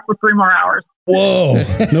probably talk for 3 more hours. Whoa.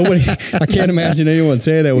 I can't imagine anyone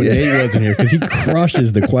saying that when Nate wasn't here because he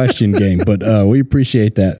crushes the question game. But we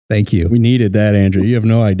appreciate that. Thank you. We needed that, Andrea. You have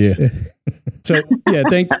no idea. So, yeah,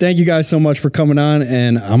 thank you guys so much for coming on.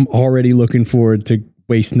 And I'm already looking forward to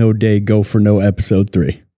Waste No Day, Go for No episode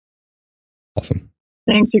 3. Awesome.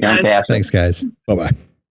 Thanks, you guys. Fantastic. Thanks, guys. Bye-bye.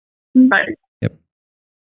 Bye. Yep.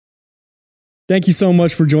 Thank you so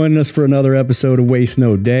much for joining us for another episode of Waste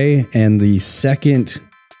No Day and the second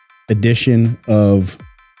edition of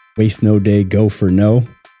Waste No Day, Go for No.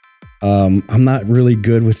 I'm not really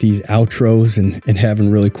good with these outros and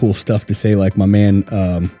having really cool stuff to say like my man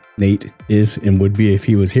Nate is and would be if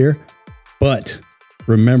he was here. But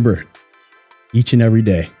remember, each and every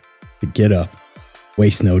day to get up,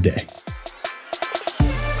 waste no day.